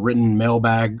sort of written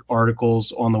mailbag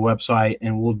articles on the website,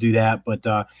 and we'll do that. But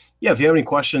if you have any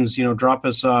questions, drop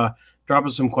us some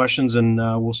questions, and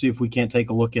we'll see if we can't take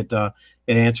a look at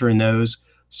answering those.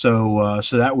 So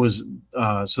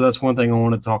that's one thing I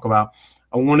wanted to talk about.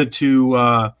 I wanted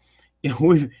to,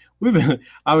 we've been,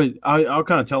 I'll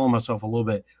kind of tell myself a little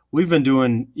bit. We've been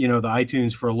doing, the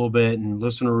iTunes for a little bit and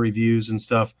listener reviews and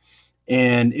stuff.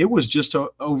 And it was just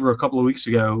over a couple of weeks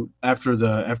ago after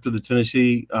the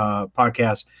Tennessee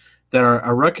podcast that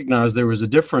I recognized there was a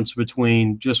difference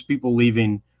between just people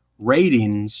leaving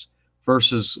ratings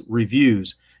versus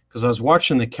reviews. Because I was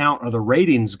watching the count of the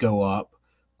ratings go up,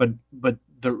 but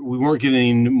we weren't getting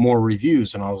any more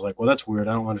reviews. And I was like, well, that's weird.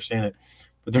 I don't understand it.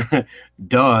 But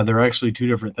they're actually two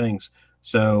different things.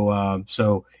 So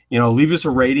leave us a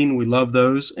rating. We love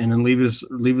those. And then leave us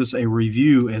a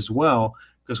review as well,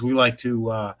 because we like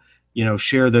to,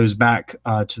 share those back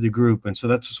to the group. And so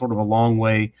that's sort of a long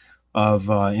way of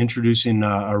introducing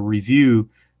a review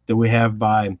that we have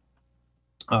by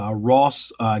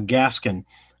Ross Gaskin.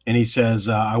 And he says,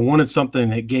 I wanted something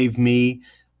that gave me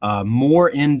more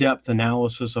in-depth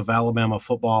analysis of Alabama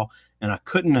football, and I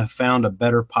couldn't have found a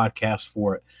better podcast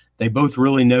for it. They both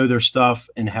really know their stuff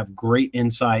and have great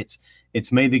insights.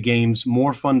 It's made the games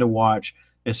more fun to watch,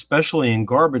 especially in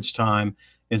garbage time,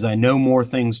 as I know more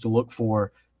things to look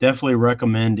for. Definitely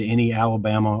recommend to any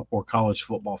Alabama or college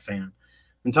football fan.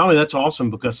 And Tommy, that's awesome,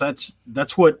 because that's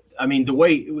what – I mean, the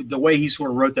way he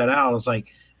sort of wrote that out, I was like,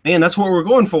 man, that's what we're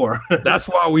going for. That's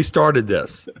why we started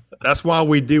this. That's why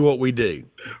we do what we do.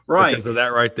 Right. Because of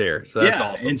that right there. So that's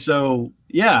awesome. And so,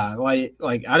 like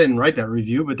I didn't write that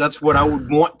review, but that's what I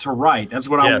would want to write. That's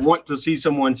what I would want to see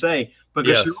someone say.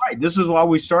 Because you're right. This is why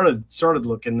we started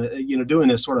looking, doing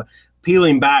this sort of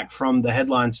peeling back from the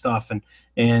headline stuff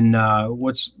and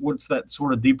what's that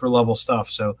sort of deeper level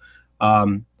stuff. So,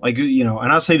 and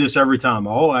I say this every time.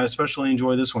 Oh, I especially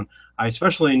enjoy this one. I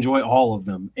especially enjoy all of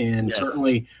them. And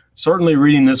certainly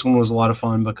reading this one was a lot of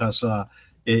fun, because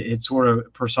it sort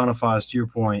of personifies, to your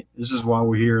point, this is why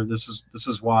we're here. This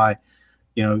is why,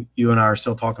 you and I are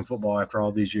still talking football after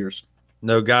all these years.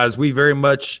 No, guys, we very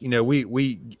much,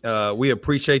 we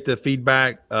appreciate the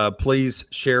feedback. Please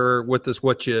share with us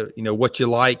what you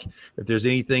like. If there's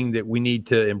anything that we need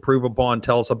to improve upon,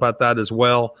 tell us about that as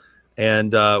well.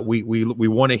 And we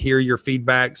want to hear your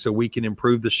feedback so we can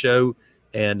improve the show,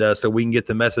 and so we can get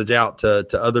the message out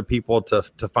to other people to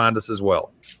find us as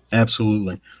well.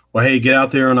 Absolutely. Well, hey, get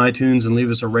out there on iTunes and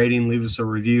leave us a rating, leave us a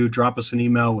review, drop us an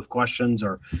email with questions,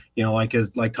 or,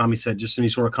 like Tommy said, just any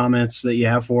sort of comments that you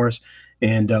have for us.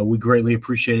 And we greatly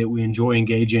appreciate it. We enjoy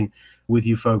engaging with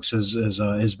you folks as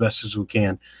best as we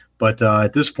can. But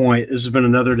at this point, this has been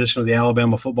another edition of the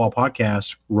Alabama Football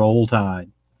Podcast. Roll Tide.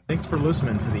 Thanks for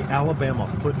listening to the Alabama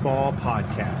Football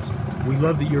Podcast. We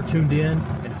love that you're tuned in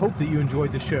and hope that you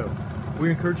enjoyed the show.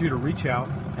 We encourage you to reach out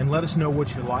and let us know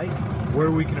what you like, where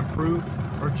we can improve,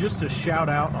 or just to shout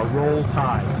out a Roll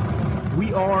Tide.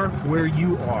 We are where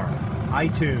you are.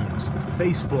 iTunes,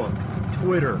 Facebook,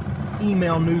 Twitter,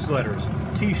 email newsletters,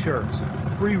 t-shirts,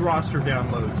 free roster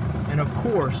downloads, and of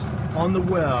course, on the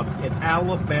web at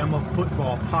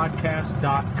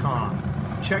alabamafootballpodcast.com.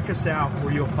 Check us out,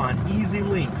 where you'll find easy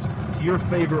links to your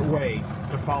favorite way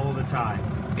to follow the Tide.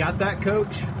 Got that,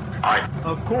 Coach?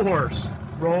 Of course.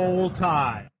 Roll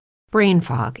Tide. Brain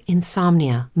fog,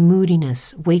 insomnia,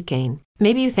 moodiness, weight gain.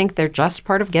 Maybe you think they're just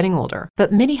part of getting older,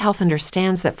 but MIDI Health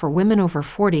understands that for women over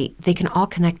 40, they can all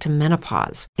connect to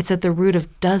menopause. It's at the root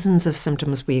of dozens of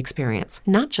symptoms we experience,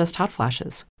 not just hot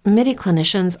flashes. MIDI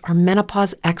clinicians are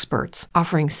menopause experts,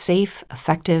 offering safe,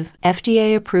 effective,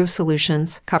 FDA-approved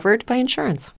solutions covered by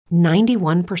insurance.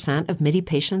 91% of MIDI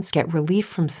patients get relief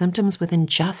from symptoms within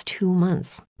just 2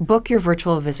 months. Book your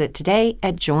virtual visit today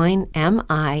at joinmidi.com.